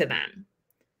important to them,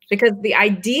 because the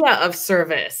idea of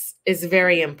service is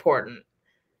very important,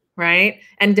 right?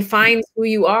 And defines who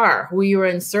you are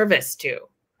in service to.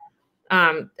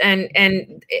 And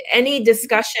any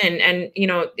discussion, and, you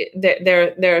know,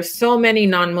 there are so many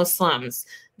non-Muslims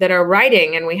that are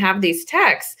writing, and we have these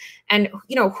texts, and,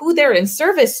 you know, who they're in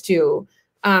service to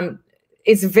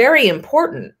is very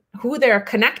important. Who they're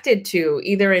connected to,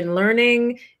 either in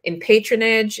learning, in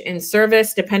patronage, in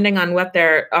service, depending on what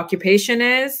their occupation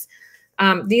is.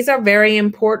 These are very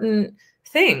important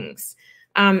things.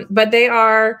 But they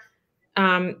are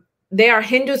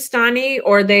Hindustani,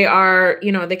 or they are,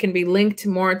 you know, they can be linked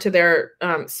more to their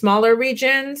smaller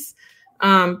regions.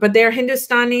 But they're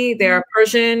Hindustani, they are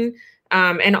Persian,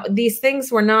 and these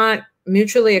things were not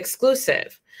mutually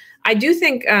exclusive. I do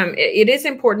think it is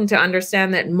important to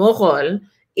understand that Mughal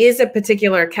is a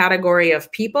particular category of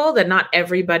people that not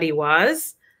everybody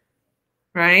was,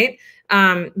 right?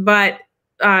 But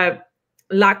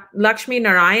Lakshmi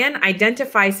Narayan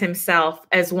identifies himself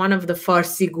as one of the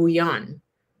Farsi Guyan.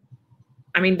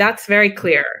 I mean, that's very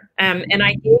clear. And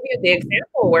I gave you the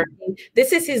example where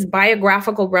this is his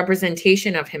biographical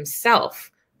representation of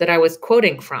himself that I was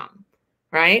quoting from,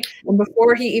 right? And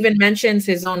before he even mentions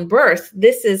his own birth,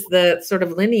 this is the sort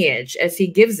of lineage as he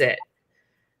gives it.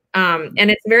 And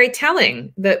it's very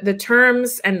telling. The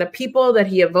terms and the people that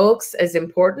he evokes as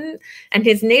important, and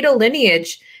his natal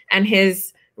lineage and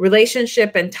his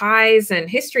relationship and ties and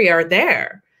history are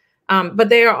there. But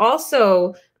they are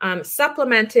also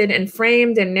supplemented and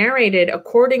framed and narrated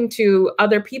according to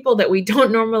other people that we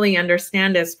don't normally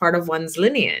understand as part of one's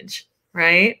lineage,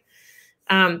 right?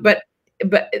 But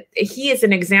he is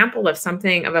an example of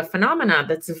something, of a phenomena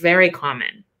that's very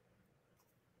common.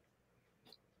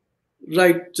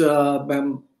 Right,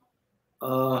 ma'am.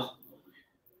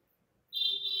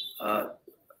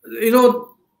 You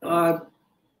know,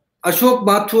 Ashok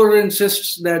Mathur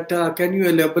insists that can you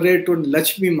elaborate on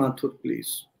Lakshmi Mathur,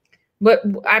 please? But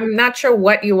I'm not sure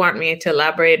what you want me to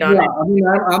elaborate on. Yeah, I mean,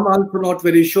 I'm also not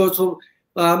very sure. So,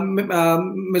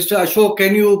 Mr. Ashok,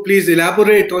 can you please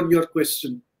elaborate on your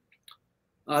question?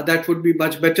 That would be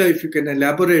much better if you can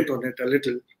elaborate on it a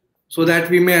little, so that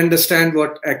we may understand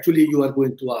what actually you are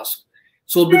going to ask.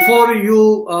 So before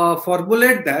you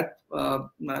formulate that,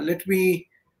 let me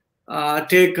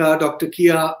take Dr.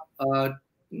 Kia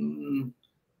to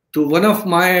one of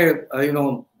my,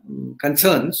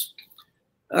 concerns.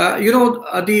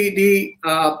 The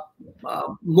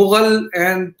Mughal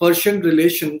and Persian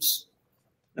relations,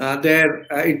 they're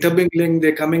intermingling,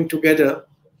 they're coming together,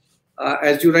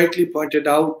 as you rightly pointed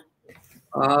out,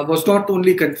 was not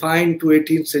only confined to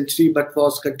 18th century, but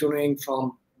was continuing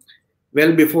from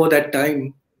well before that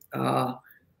time.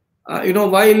 I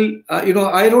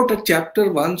wrote a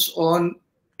chapter once on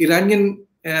Iranian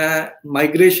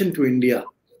migration to India,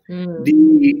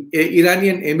 the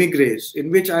Iranian emigres, in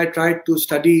which I tried to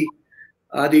study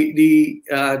the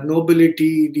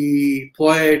nobility, the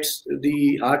poets,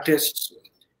 the artists,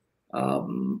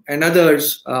 and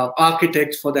others,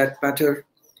 architects for that matter,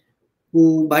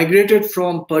 who migrated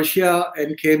from Persia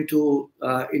and came to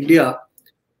India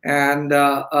and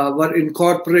were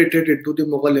incorporated into the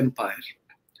Mughal Empire.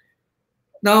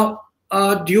 Now,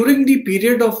 during the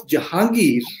period of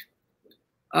Jahangir,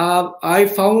 I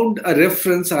found a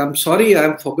reference. I'm sorry,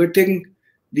 I'm forgetting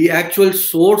the actual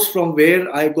source from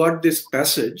where I got this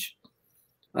passage.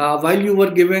 While you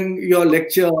were giving your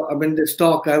lecture, this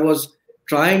talk, I was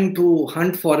trying to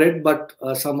hunt for it, but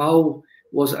somehow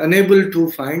was unable to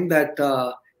find that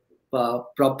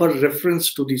proper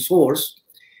reference to the source.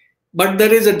 But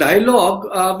there is a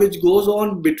dialogue which goes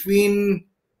on between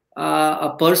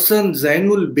a person,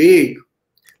 Zainul Beg,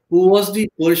 who was the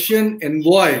Persian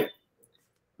envoy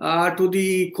to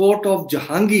the court of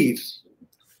Jahangir,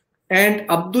 and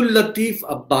Abdul Latif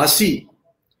Abbasi,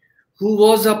 who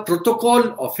was a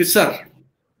protocol officer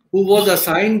who was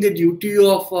assigned the duty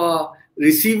of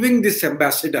receiving this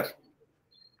ambassador.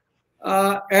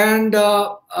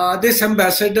 This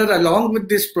ambassador, along with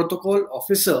this protocol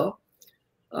officer,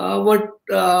 were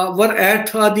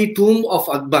at the tomb of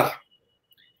Akbar.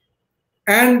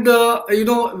 And,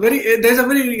 there's a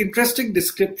very interesting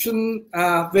description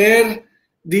where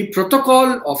the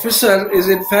protocol officer is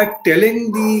in fact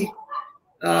telling the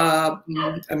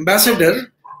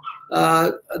ambassador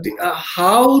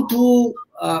how to,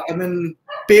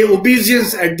 pay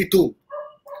obeisance at the tomb.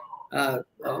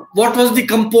 What was the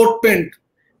comportment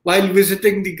while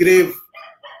visiting the grave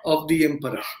of the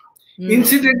emperor?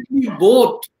 Incidentally,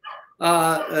 both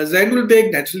Zainul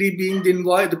Beg, naturally being the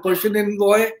envoy, the Persian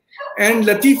envoy, and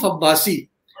Latif Abbasi,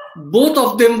 both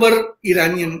of them were of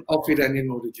Iranian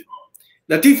origin.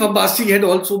 Latif Abbasi had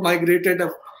also migrated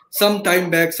some time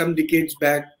back, some decades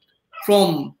back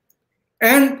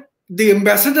and the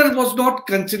ambassador was not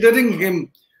considering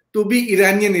him to be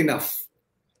Iranian enough.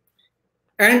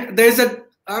 And there's a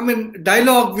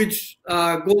dialogue which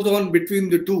goes on between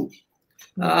the two,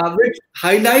 which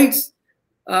highlights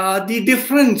the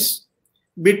difference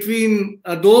between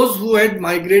those who had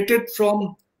migrated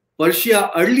from Persia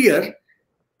earlier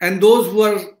and those who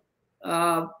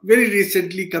are very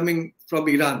recently coming from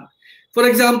Iran. For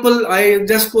example, I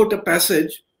just quote a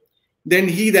passage. Then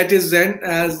he, that is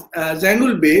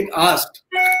Zainul Beg, asked,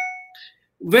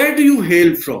 "Where do you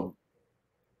hail from?"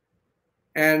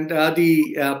 And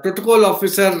the protocol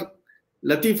officer,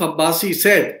 Latif Abbasi,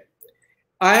 said,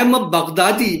 "I am a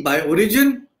Baghdadi by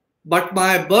origin, but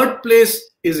my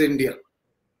birthplace is India."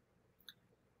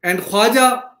 And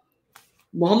Khwaja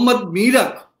Muhammad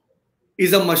Mirak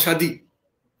is a Mashhadi.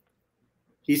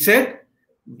 He said,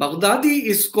 "Baghdadi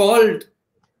is called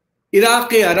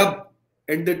Iraq-e-Arab,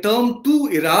 and the term two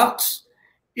Iraqs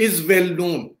is well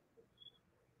known.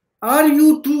 Are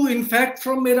you two in fact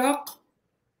from Iraq?"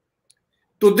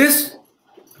 To this,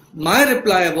 my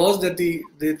reply was that the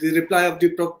reply of the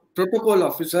protocol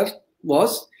officer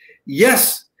was,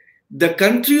 "Yes, the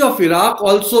country of Iraq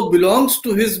also belongs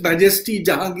to His Majesty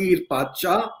Jahangir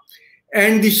Padshah,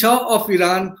 and the Shah of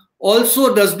Iran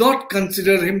also does not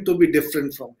consider him to be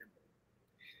different from him.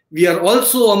 We are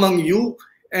also among you,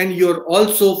 and you're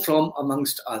also from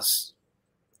amongst us."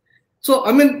 So,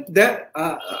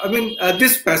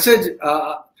 this passage,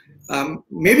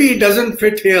 maybe it doesn't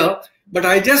fit here, but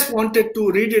I just wanted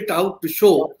to read it out to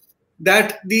show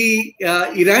that the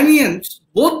Iranians,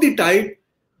 both the type,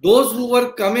 those who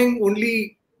were coming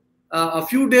only a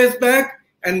few days back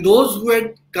and those who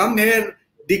had come here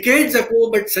decades ago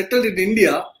but settled in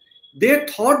India, they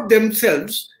thought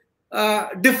themselves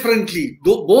differently.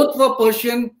 Both were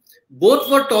Persian, both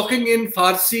were talking in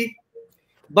Farsi,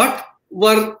 but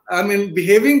were,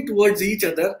 behaving towards each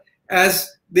other as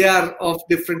they are of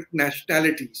different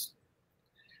nationalities.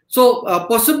 So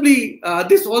possibly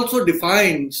this also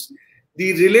defines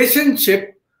the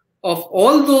relationship of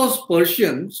all those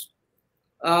Persians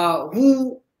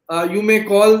who you may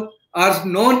call are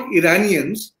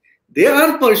non-Iranians. They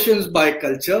are Persians by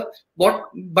culture,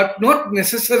 but not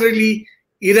necessarily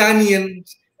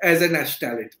Iranians as a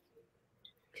nationality.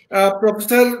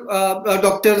 Professor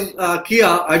Dr. Kia,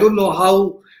 I don't know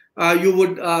how you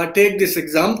would take this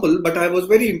example, but I was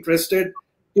very interested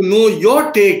to know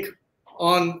your take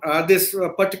on this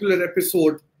particular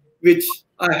episode, which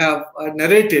I have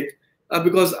narrated,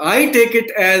 because I take it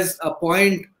as a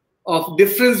point of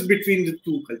difference between the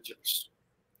two cultures.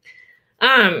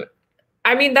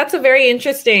 I mean, that's a very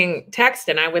interesting text,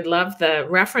 and I would love the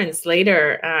reference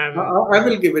later. I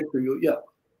will give it to you. Yeah,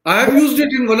 I have used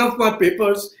it in one of my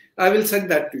papers. I will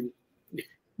send that to you.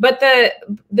 But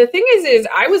the thing is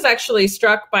I was actually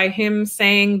struck by him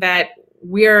saying that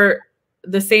we're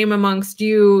the same amongst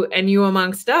you and you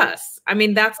amongst us. I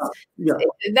mean, that's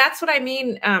what I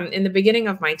mean in the beginning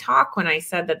of my talk when I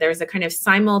said that there's a kind of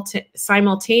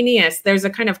simultaneous, there's a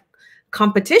kind of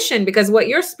competition, because what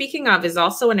you're speaking of is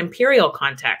also an imperial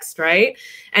context, right?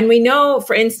 And we know,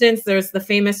 for instance, there's the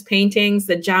famous paintings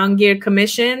that Jahangir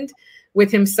commissioned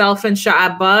with himself and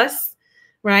Shah Abbas,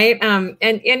 right?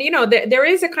 And you know, there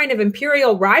is a kind of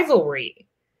imperial rivalry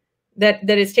that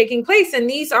is taking place, and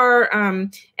these are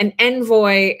an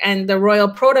envoy and the royal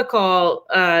protocol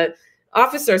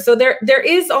officer. So there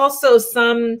is also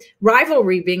some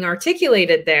rivalry being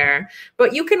articulated there,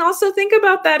 but you can also think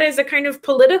about that as a kind of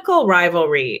political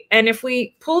rivalry. And if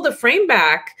we pull the frame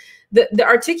back, the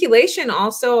articulation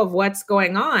also of what's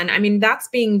going on, I mean, that's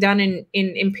being done in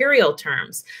imperial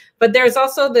terms. But there's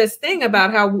also this thing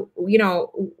about how, you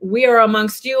know, we are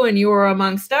amongst you and you are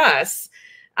amongst us.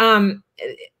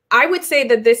 I would say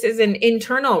that this is an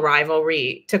internal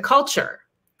rivalry to culture,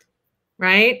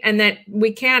 right? And that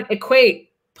we can't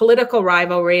equate political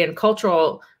rivalry and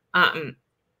cultural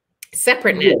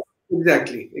separateness. Yeah,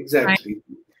 exactly. Right?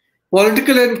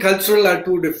 Political and cultural are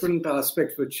two different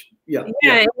aspects, which, and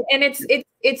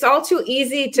it's all too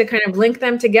easy to kind of link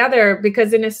them together,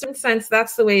 because in a certain sense,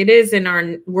 that's the way it is in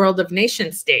our world of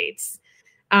nation states,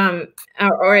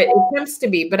 or it attempts to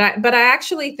be. But I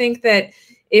actually think that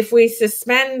if we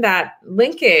suspend that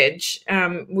linkage,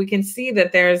 we can see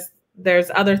that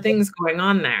there's other things going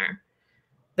on there,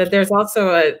 that there's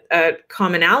also a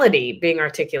commonality being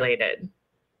articulated.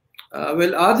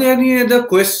 Well, are there any other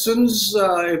questions?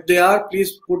 If they are,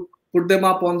 please put them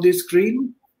up on the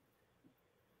screen.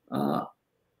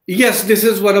 Yes, this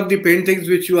is one of the paintings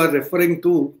which you are referring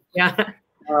to. Yeah.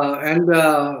 And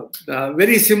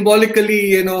very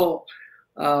symbolically, you know,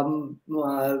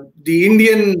 the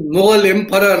Indian Mughal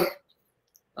emperor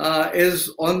is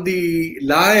on the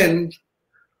lion.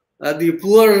 The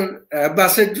poor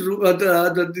Abbasid,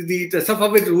 the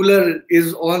Safavid ruler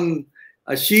is on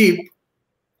a sheep,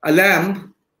 a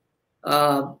lamb.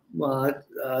 The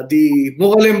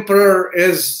Mughal emperor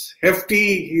is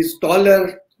hefty, he's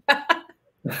taller.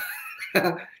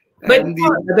 And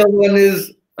the other one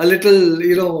is a little,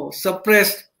 you know,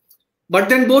 suppressed. But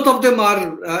then both of them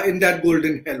are in that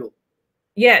golden halo.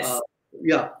 Yes.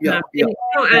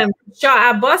 Shah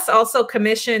Abbas also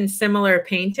commissioned similar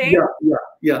paintings.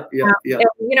 Yeah.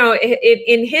 You know,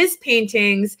 in his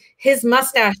paintings, his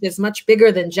mustache is much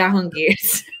bigger than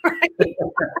Jahangir's. Right?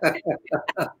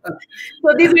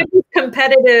 So these are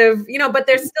competitive, you know, but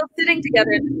they're still sitting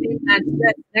together in the same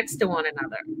match next to one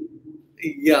another.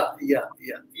 Yeah.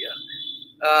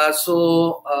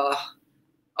 So,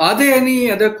 are there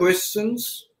any other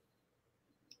questions?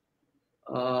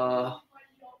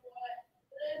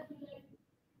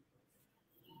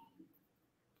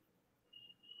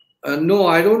 No,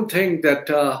 I don't think that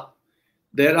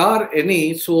there are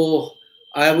any. So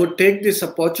I would take this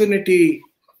opportunity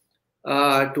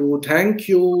to thank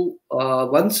you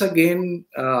once again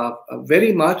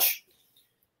very much.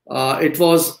 It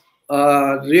was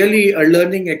really a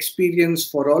learning experience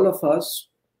for all of us.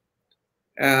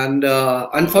 And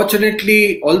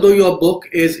unfortunately, although your book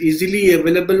is easily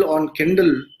available on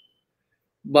Kindle,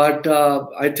 but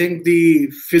I think the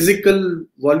physical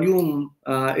volume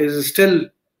is still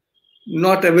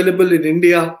not available in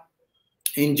India.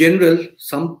 In general,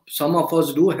 some of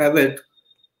us do have it,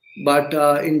 but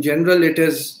in general, it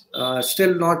is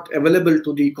still not available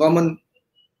to the common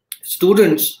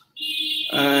students.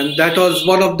 And that was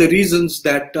one of the reasons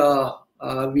that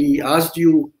we asked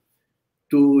you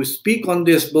to speak on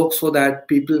this book, so that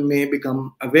people may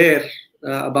become aware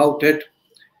about it.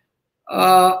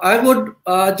 I would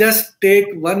just take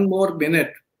one more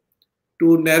minute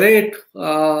to narrate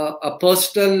a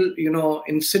personal, you know,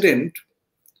 incident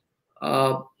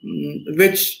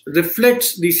which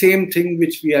reflects the same thing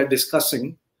which we are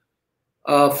discussing.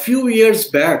 A few years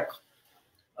back,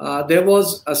 there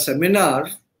was a seminar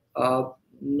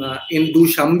in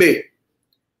Dushanbe.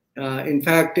 In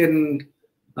fact, in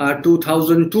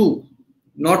 2002,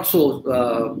 not so,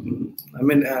 I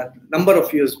mean, a number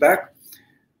of years back,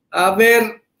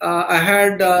 where I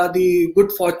had the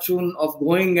good fortune of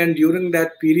going, and during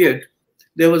that period,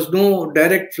 there was no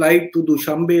direct flight to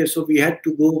Dushanbe, so we had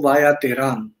to go via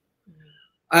Tehran.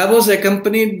 I was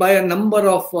accompanied by a number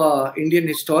of Indian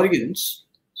historians.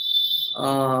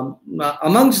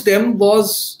 Amongst them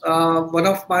was one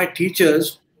of my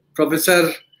teachers,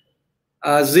 Professor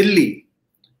Zilli.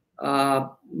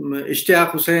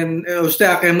 Ishtiyaq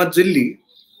Ahmad Zilli,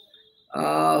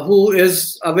 who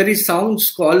is a very sound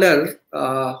scholar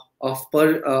of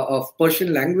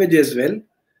Persian language as well.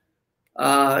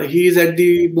 He is at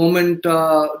the moment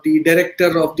the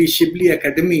director of the Shibli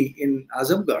Academy in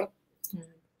Azamgarh.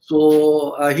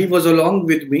 So he was along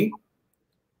with me.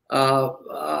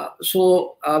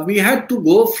 So we had to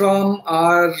go from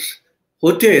our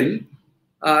hotel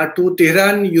to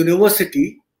Tehran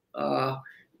University,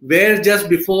 where just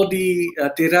before the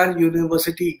Tehran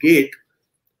University gate,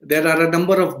 there are a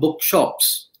number of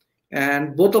bookshops.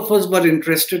 And both of us were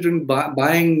interested in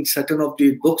buying certain of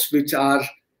the books which are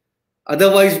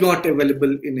otherwise not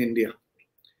available in India.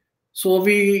 So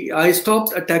I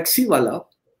stopped a taxi wala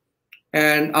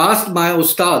and asked my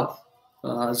Ustad,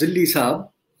 Zilli Saab,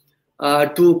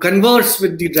 to converse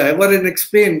with the driver and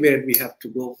explain where we have to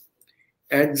go.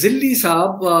 And Zilli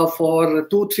Saab, for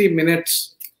 2-3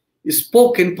 minutes,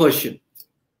 spoke in Persian.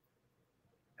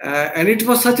 And it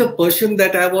was such a Persian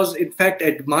that I was, in fact,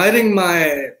 admiring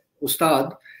my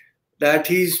Ustad, that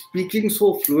he's speaking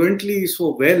so fluently,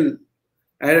 so well.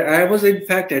 I was, in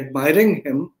fact, admiring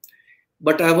him.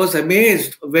 But I was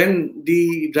amazed when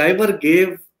the driver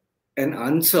gave an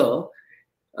answer.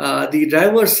 The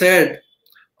driver said,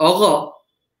 "Aga,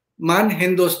 man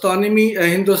Hindustani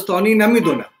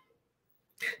namidona."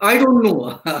 I don't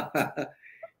know.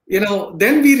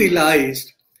 Then we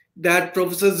realized that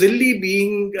Professor Zilli,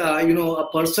 being a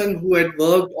person who had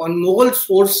worked on Mughal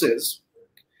sources,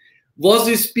 was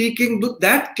speaking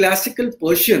that classical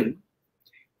Persian,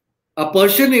 a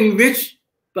Persian in which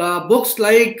books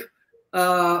like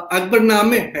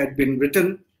Akbarname had been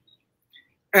written.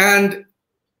 And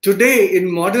today in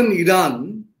modern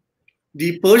Iran,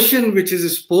 the Persian which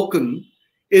is spoken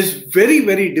is very,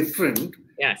 very different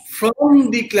from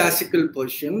the classical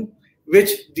Persian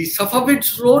which the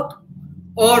Safavids wrote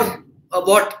or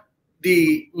what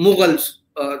the Mughals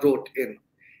wrote in.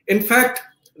 In fact,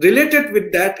 related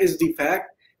with that is the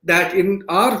fact that in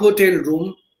our hotel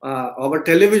room, our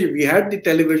television, we had the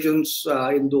televisions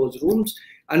in those rooms.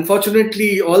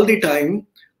 Unfortunately, all the time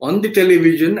on the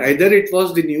television, either it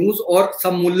was the news or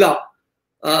some mullah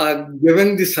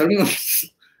giving the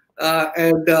sermons. I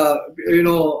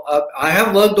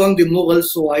have worked on the Mughals,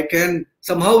 so I can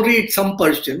somehow read some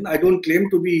Persian. I don't claim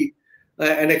to be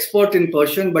an expert in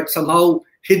Persian, but somehow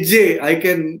Hijje, I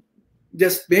can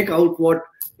just make out what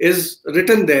is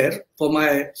written there for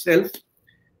myself.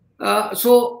 I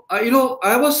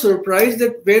was surprised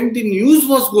that when the news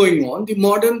was going on, the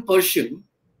modern Persian,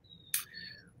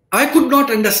 I could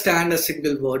not understand a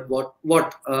single word what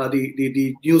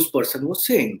the news person was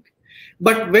saying.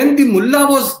 But when the mullah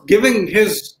was giving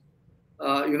his,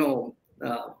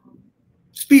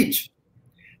 speech,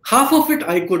 half of it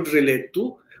I could relate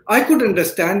to. I could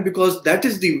understand because that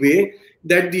is the way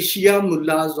that the Shia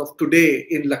mullahs of today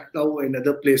in Lucknow and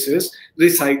other places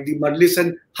recite the majlis,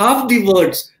 and half the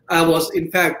words I was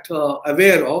in fact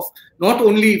aware of, not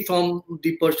only from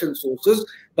the Persian sources,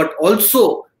 but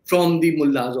also from the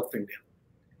mullahs of India.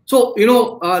 So,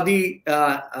 the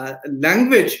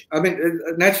language, I mean,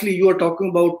 naturally you are talking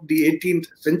about the 18th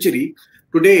century.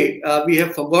 Today, we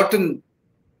have forgotten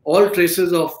all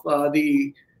traces of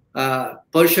the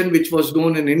Persian which was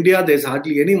known in India. There's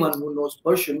hardly anyone who knows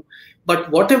Persian.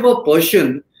 But whatever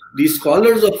Persian, the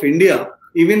scholars of India,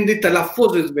 even the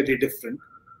talaffuz is very different.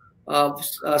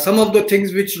 Some of the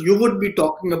things which you would be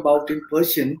talking about in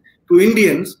Persian to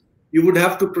Indians, you would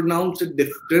have to pronounce it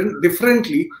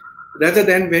differently rather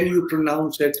than when you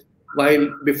pronounce it while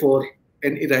before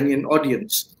an Iranian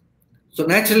audience. So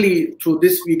naturally, through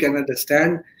this we can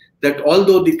understand that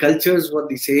although the cultures were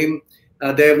the same,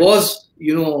 there was,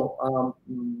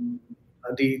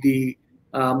 the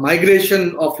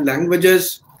migration of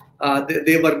languages.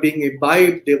 They were being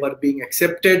imbibed, they were being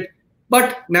accepted,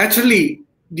 but naturally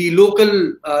the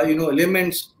local,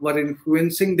 elements were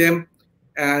influencing them,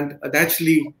 and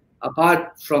naturally,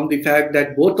 apart from the fact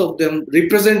that both of them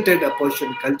represented a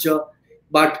Persian culture,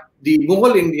 but the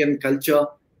Mughal Indian culture,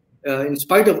 in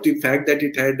spite of the fact that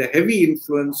it had a heavy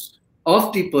influence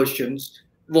of the Persians,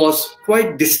 was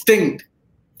quite distinct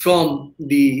from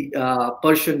the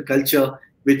Persian culture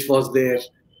which was there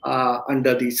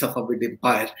under the Safavid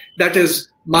Empire. That is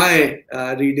my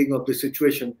reading of the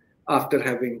situation after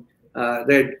having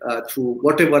read through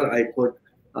whatever I could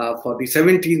for the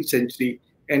 17th century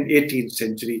and 18th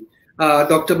century.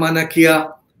 Dr.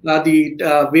 Manakia,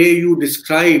 the way you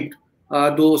described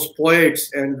those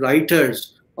poets and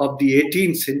writers of the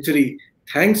 18th century,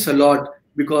 thanks a lot,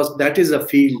 because that is a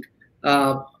field.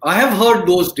 I have heard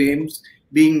those names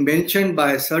being mentioned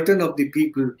by certain of the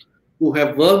people who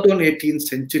have worked on 18th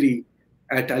century,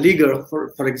 at Aligarh,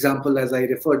 for example, as I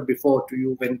referred before to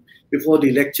you before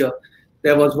the lecture,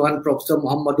 there was one Professor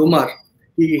Muhammad Umar.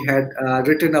 He had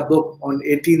written a book on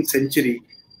 18th century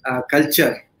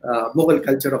culture, Mughal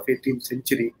culture of 18th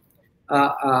century.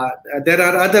 There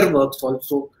are other works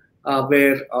also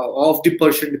where of the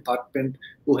Persian department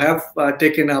who have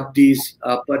taken up these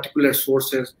particular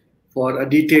sources for a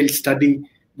detailed study.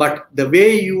 But the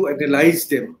way you analyze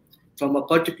them from a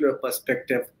particular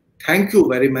perspective, thank you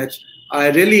very much. I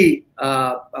really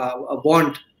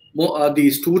want more,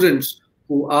 the students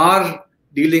who are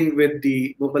dealing with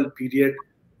the Mughal period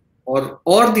or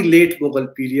the late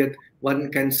Mughal period, one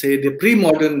can say the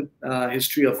pre-modern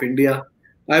history of India,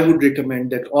 I would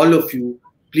recommend that all of you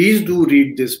please do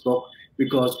read this book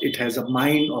because it has a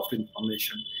mine of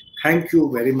information. Thank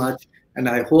you very much, and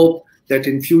I hope that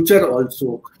in future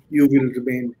also you will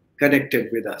remain connected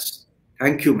with us.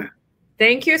 Thank you, ma'am.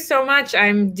 Thank you so much.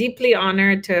 I'm deeply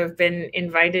honored to have been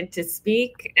invited to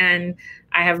speak, and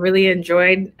I have really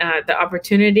enjoyed the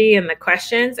opportunity and the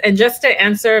questions. And just to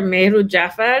answer Mehru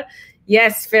Jafar,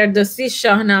 yes, Ferdowsi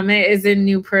Shahnameh is in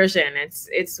New Persian.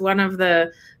 It's one of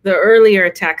the earlier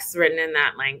texts written in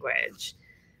that language.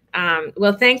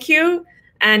 Well, thank you,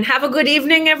 and have a good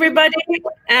evening, everybody.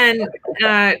 And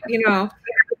you know,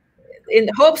 in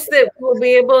hopes that we'll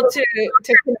be able to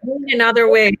convene in other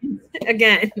ways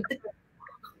again.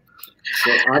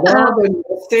 So, adab and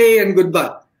namaste and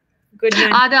goodbye. Good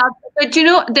night. Adab. But you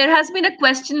know, there has been a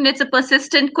question. It's a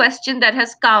persistent question that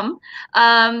has come.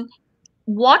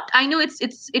 What I know, it's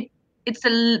a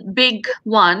big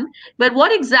one. But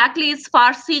what exactly is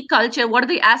Farsi culture? What are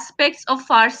the aspects of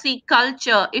Farsi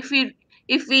culture? If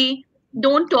we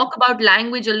don't talk about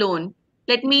language alone,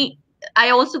 I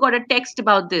also got a text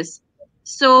about this.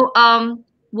 So,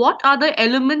 what are the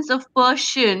elements of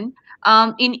Persian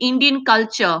in Indian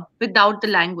culture without the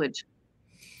language?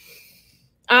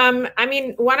 I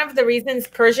mean, one of the reasons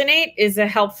Persianate is a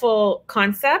helpful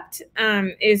concept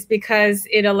is because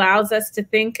it allows us to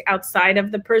think outside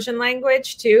of the Persian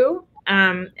language too.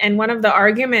 And one of the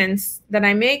arguments that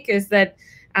I make is that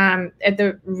at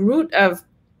the root of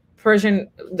Persian,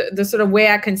 the sort of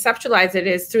way I conceptualize it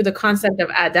is through the concept of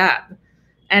adab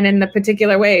and in the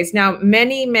particular ways. Now,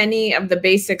 many of the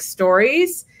basic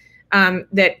stories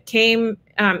that came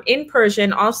in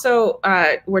Persian also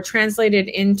were translated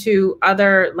into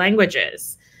other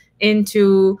languages,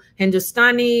 into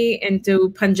Hindustani,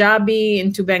 into Punjabi,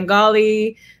 into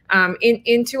Bengali,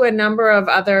 into a number of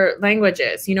other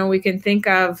languages. You know, we can think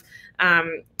of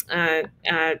Layli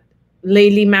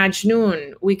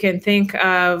Majnun. We can think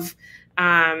of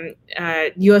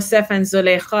Yosef and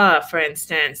Zulekha, for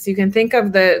instance. You can think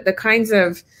of the kinds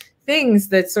of things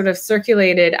that sort of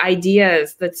circulated,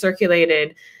 ideas that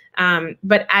circulated.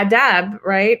 But adab,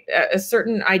 right, a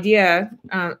certain idea,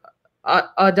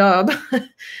 adab,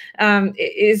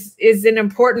 is an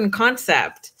important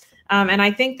concept. And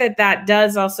I think that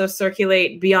does also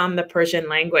circulate beyond the Persian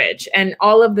language and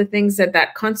all of the things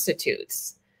that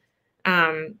constitutes.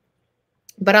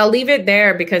 But I'll leave it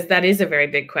there because that is a very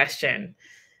big question.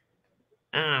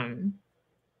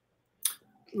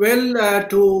 Well,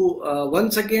 to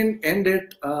once again end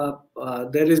it,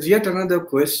 there is yet another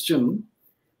question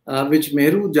which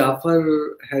Mehru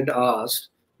Jafar had asked.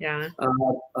 Yeah.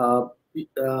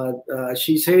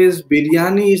 She says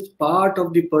biryani is part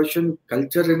of the Persian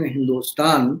culture in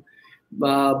Hindustan,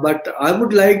 but I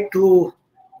would like to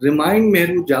remind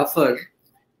Mehru Jafar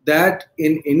that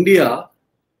in India,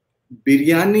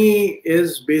 biryani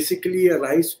is basically a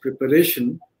rice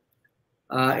preparation.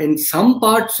 In some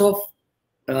parts of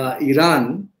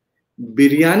Iran,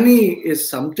 biryani is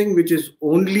something which is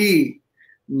only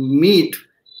meat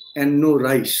and no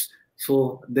rice.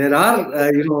 So there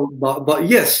are,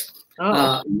 yes.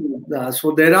 Oh.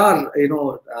 So there are,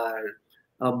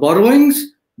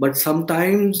 borrowings, but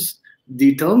sometimes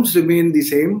the terms remain the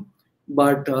same,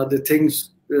 but the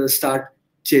things start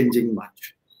changing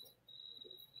much.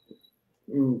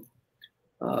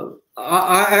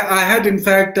 I had, in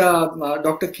fact,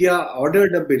 Dr. Kia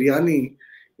ordered a biryani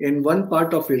in one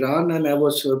part of Iran, and I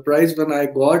was surprised when I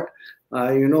got,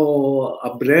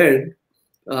 a bread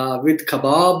with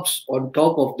kebabs on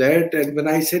top of that. And when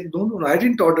I said, no, I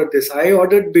didn't order this. I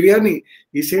ordered biryani.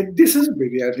 He said, this is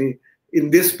biryani in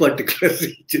this particular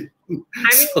region.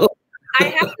 I mean,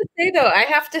 I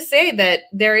have to say that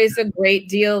there is a great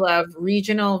deal of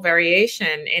regional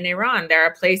variation in Iran. There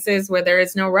are places where there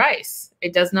is no rice.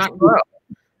 It does not grow,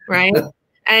 right?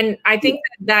 And I think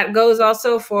that goes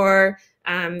also for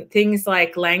things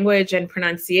like language and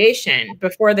pronunciation.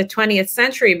 Before the 20th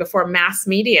century, before mass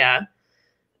media,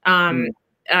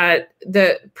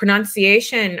 the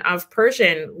pronunciation of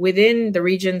Persian within the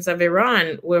regions of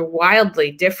Iran were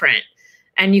wildly different.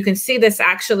 And you can see this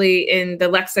actually in the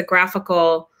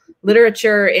lexicographical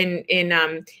literature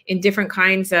in different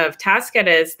kinds of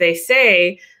taskedas. They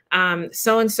say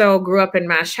so-and-so grew up in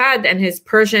Mashhad and his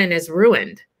Persian is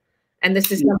ruined. And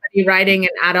this is somebody writing in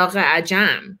Araq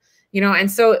Ajam,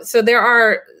 and so there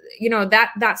are,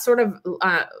 that sort of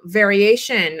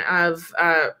variation of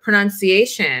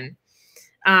pronunciation,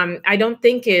 I don't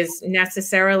think is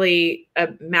necessarily a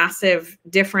massive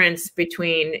difference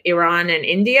between Iran and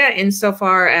India,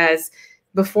 insofar as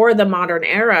before the modern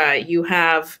era, you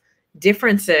have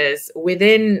differences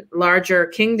within larger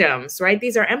kingdoms, right?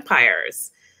 These are empires.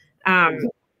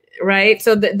 Right.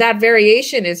 So that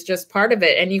variation is just part of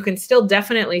it. And you can still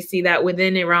definitely see that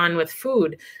within Iran with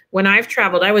food. When I've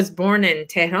traveled, I was born in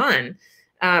Tehran,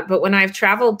 but when I've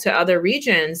traveled to other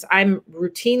regions, I'm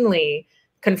routinely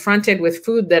confronted with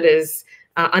food that is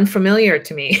unfamiliar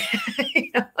to me.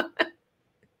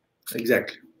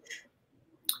 Exactly.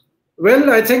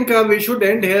 Well, I think we should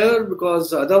end here,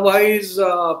 because otherwise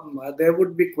there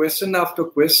would be question after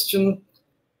question.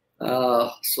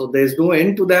 So there's no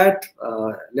end to that.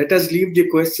 Let us leave the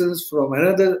questions for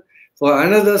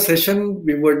another session.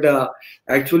 We would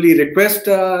actually request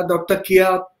Dr.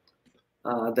 Kia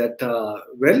that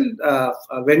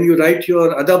when you write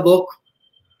your other book,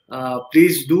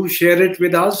 please do share it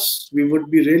with us. We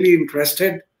would be really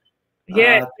interested to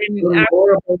learn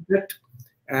more about it.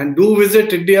 And do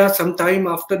visit India sometime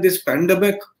after this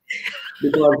pandemic,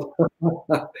 because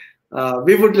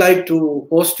we would like to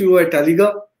host you at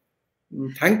Aligarh.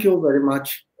 Thank you very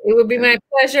much. It would be my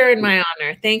pleasure and my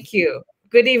honor. Thank you.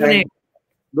 Good evening.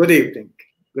 Good evening.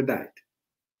 Good night.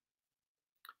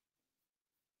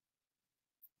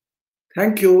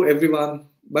 Thank you, everyone.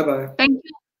 Bye-bye. Thank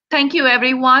you. Thank you,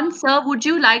 everyone. Sir, would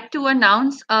you like to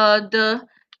announce the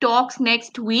talks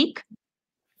next week?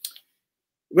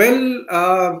 Well,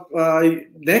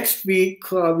 next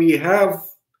week we have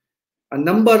a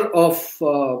number of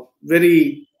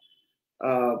very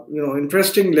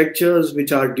interesting lectures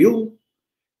which are due.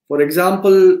 For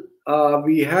example,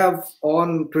 we have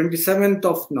on 27th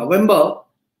of November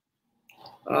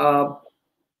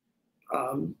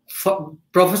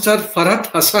Professor Farhat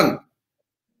Hassan,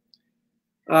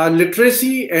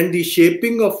 Literacy and the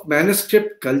Shaping of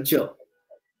Manuscript Culture,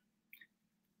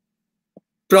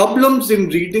 Problems in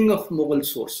Reading of Mughal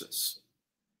Sources.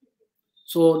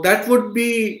 So that would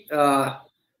be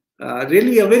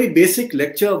really a very basic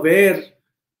lecture where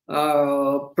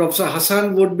Professor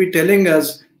Hassan would be telling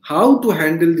us how to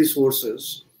handle the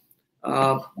sources,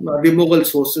 the Mughal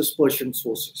sources, Persian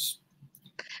sources.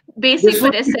 Basic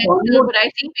but essential, but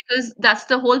I think because that's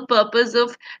the whole purpose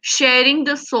of sharing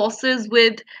the sources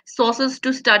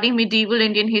to study medieval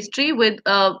Indian history with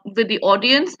the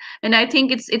audience. And I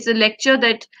think it's a lecture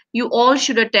that you all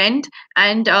should attend,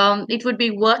 and it would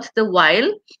be worth the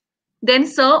while. Then,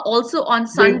 sir, also on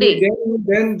Sunday.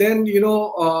 Then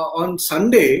on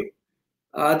Sunday,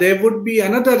 there would be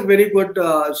another very good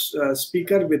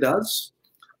speaker with us.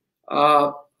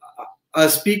 A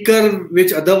speaker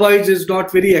which otherwise is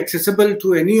not very accessible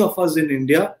to any of us in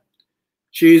India.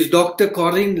 She is Dr.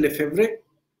 Corinne Lefebvre.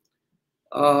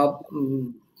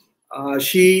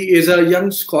 She is a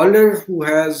young scholar who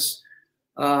has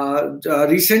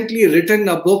recently written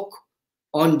a book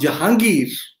on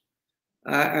Jahangir.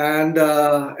 And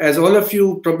as all of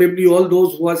you, probably all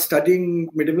those who are studying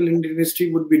medieval Indian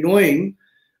history would be knowing,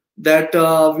 that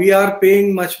we are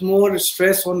paying much more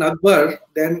stress on Akbar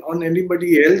than on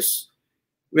anybody else.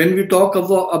 When we talk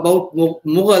about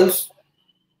Mughals,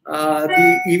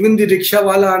 even the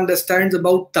rickshawala understands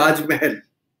about Taj Mahal,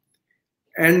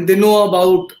 and they know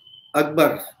about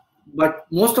Akbar. But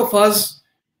most of us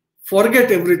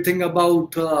forget everything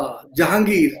about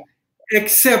Jahangir,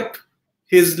 except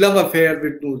his love affair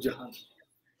with Noor Jahan.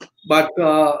 But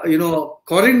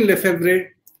Corinne Lefebvre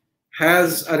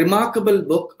has a remarkable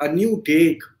book, a new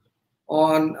take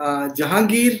on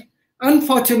Jahangir.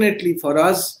 Unfortunately for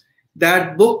us,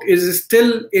 that book is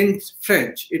still in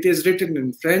French. It is written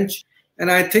in French,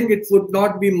 and I think it would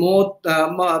not be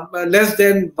less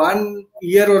than 1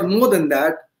 year or more than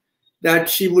that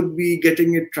she would be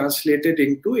getting it translated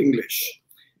into English.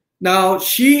 Now,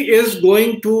 she is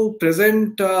going to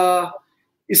present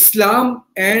Islam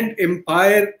and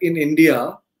Empire in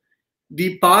India,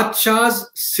 the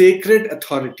Padshah's Sacred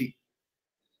Authority.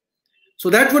 So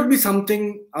that would be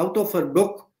something out of her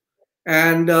book,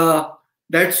 and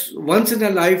that's once in a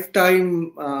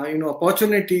lifetime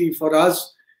opportunity for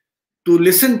us to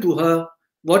listen to her,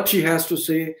 what she has to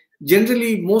say.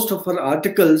 Generally, most of her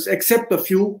articles, except a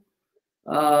few,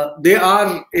 They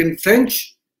are in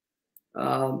French.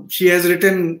 She has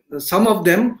written some of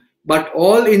them, but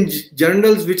all in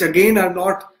journals which again are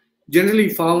not generally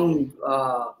found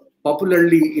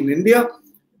popularly in India.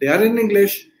 They are in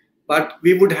English, but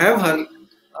we would have her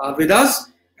with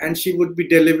us, and she would be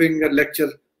delivering a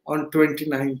lecture on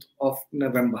 29th of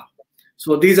November.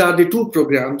 So these are the two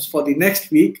programs for the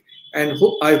next week, and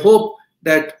I hope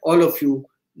that all of you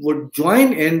would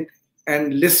join in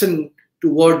and listen to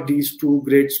what these two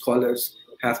great scholars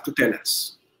have to tell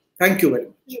us. Thank you very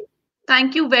much.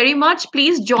 Thank you very much.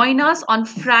 Please join us on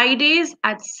Fridays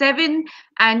at 7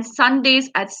 and Sundays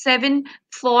at 7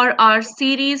 for our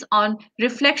series on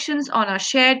reflections on our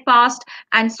shared past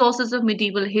and sources of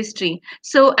medieval history.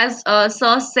 So, as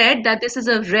Sir said, that this is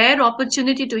a rare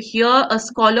opportunity to hear a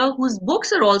scholar whose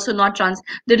books are also not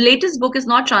the latest book is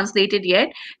not translated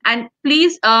yet. And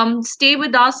please stay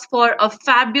with us for a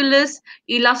fabulous,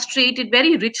 illustrated,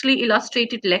 very richly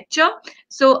illustrated lecture.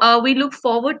 So we look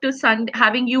forward to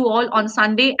having you all on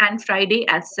Sunday and Friday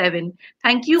at 7.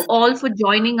 Thank you all for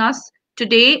joining us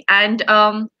today, and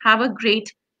have a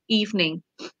great evening.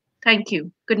 Thank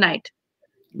you. Good night.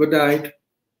 Good night.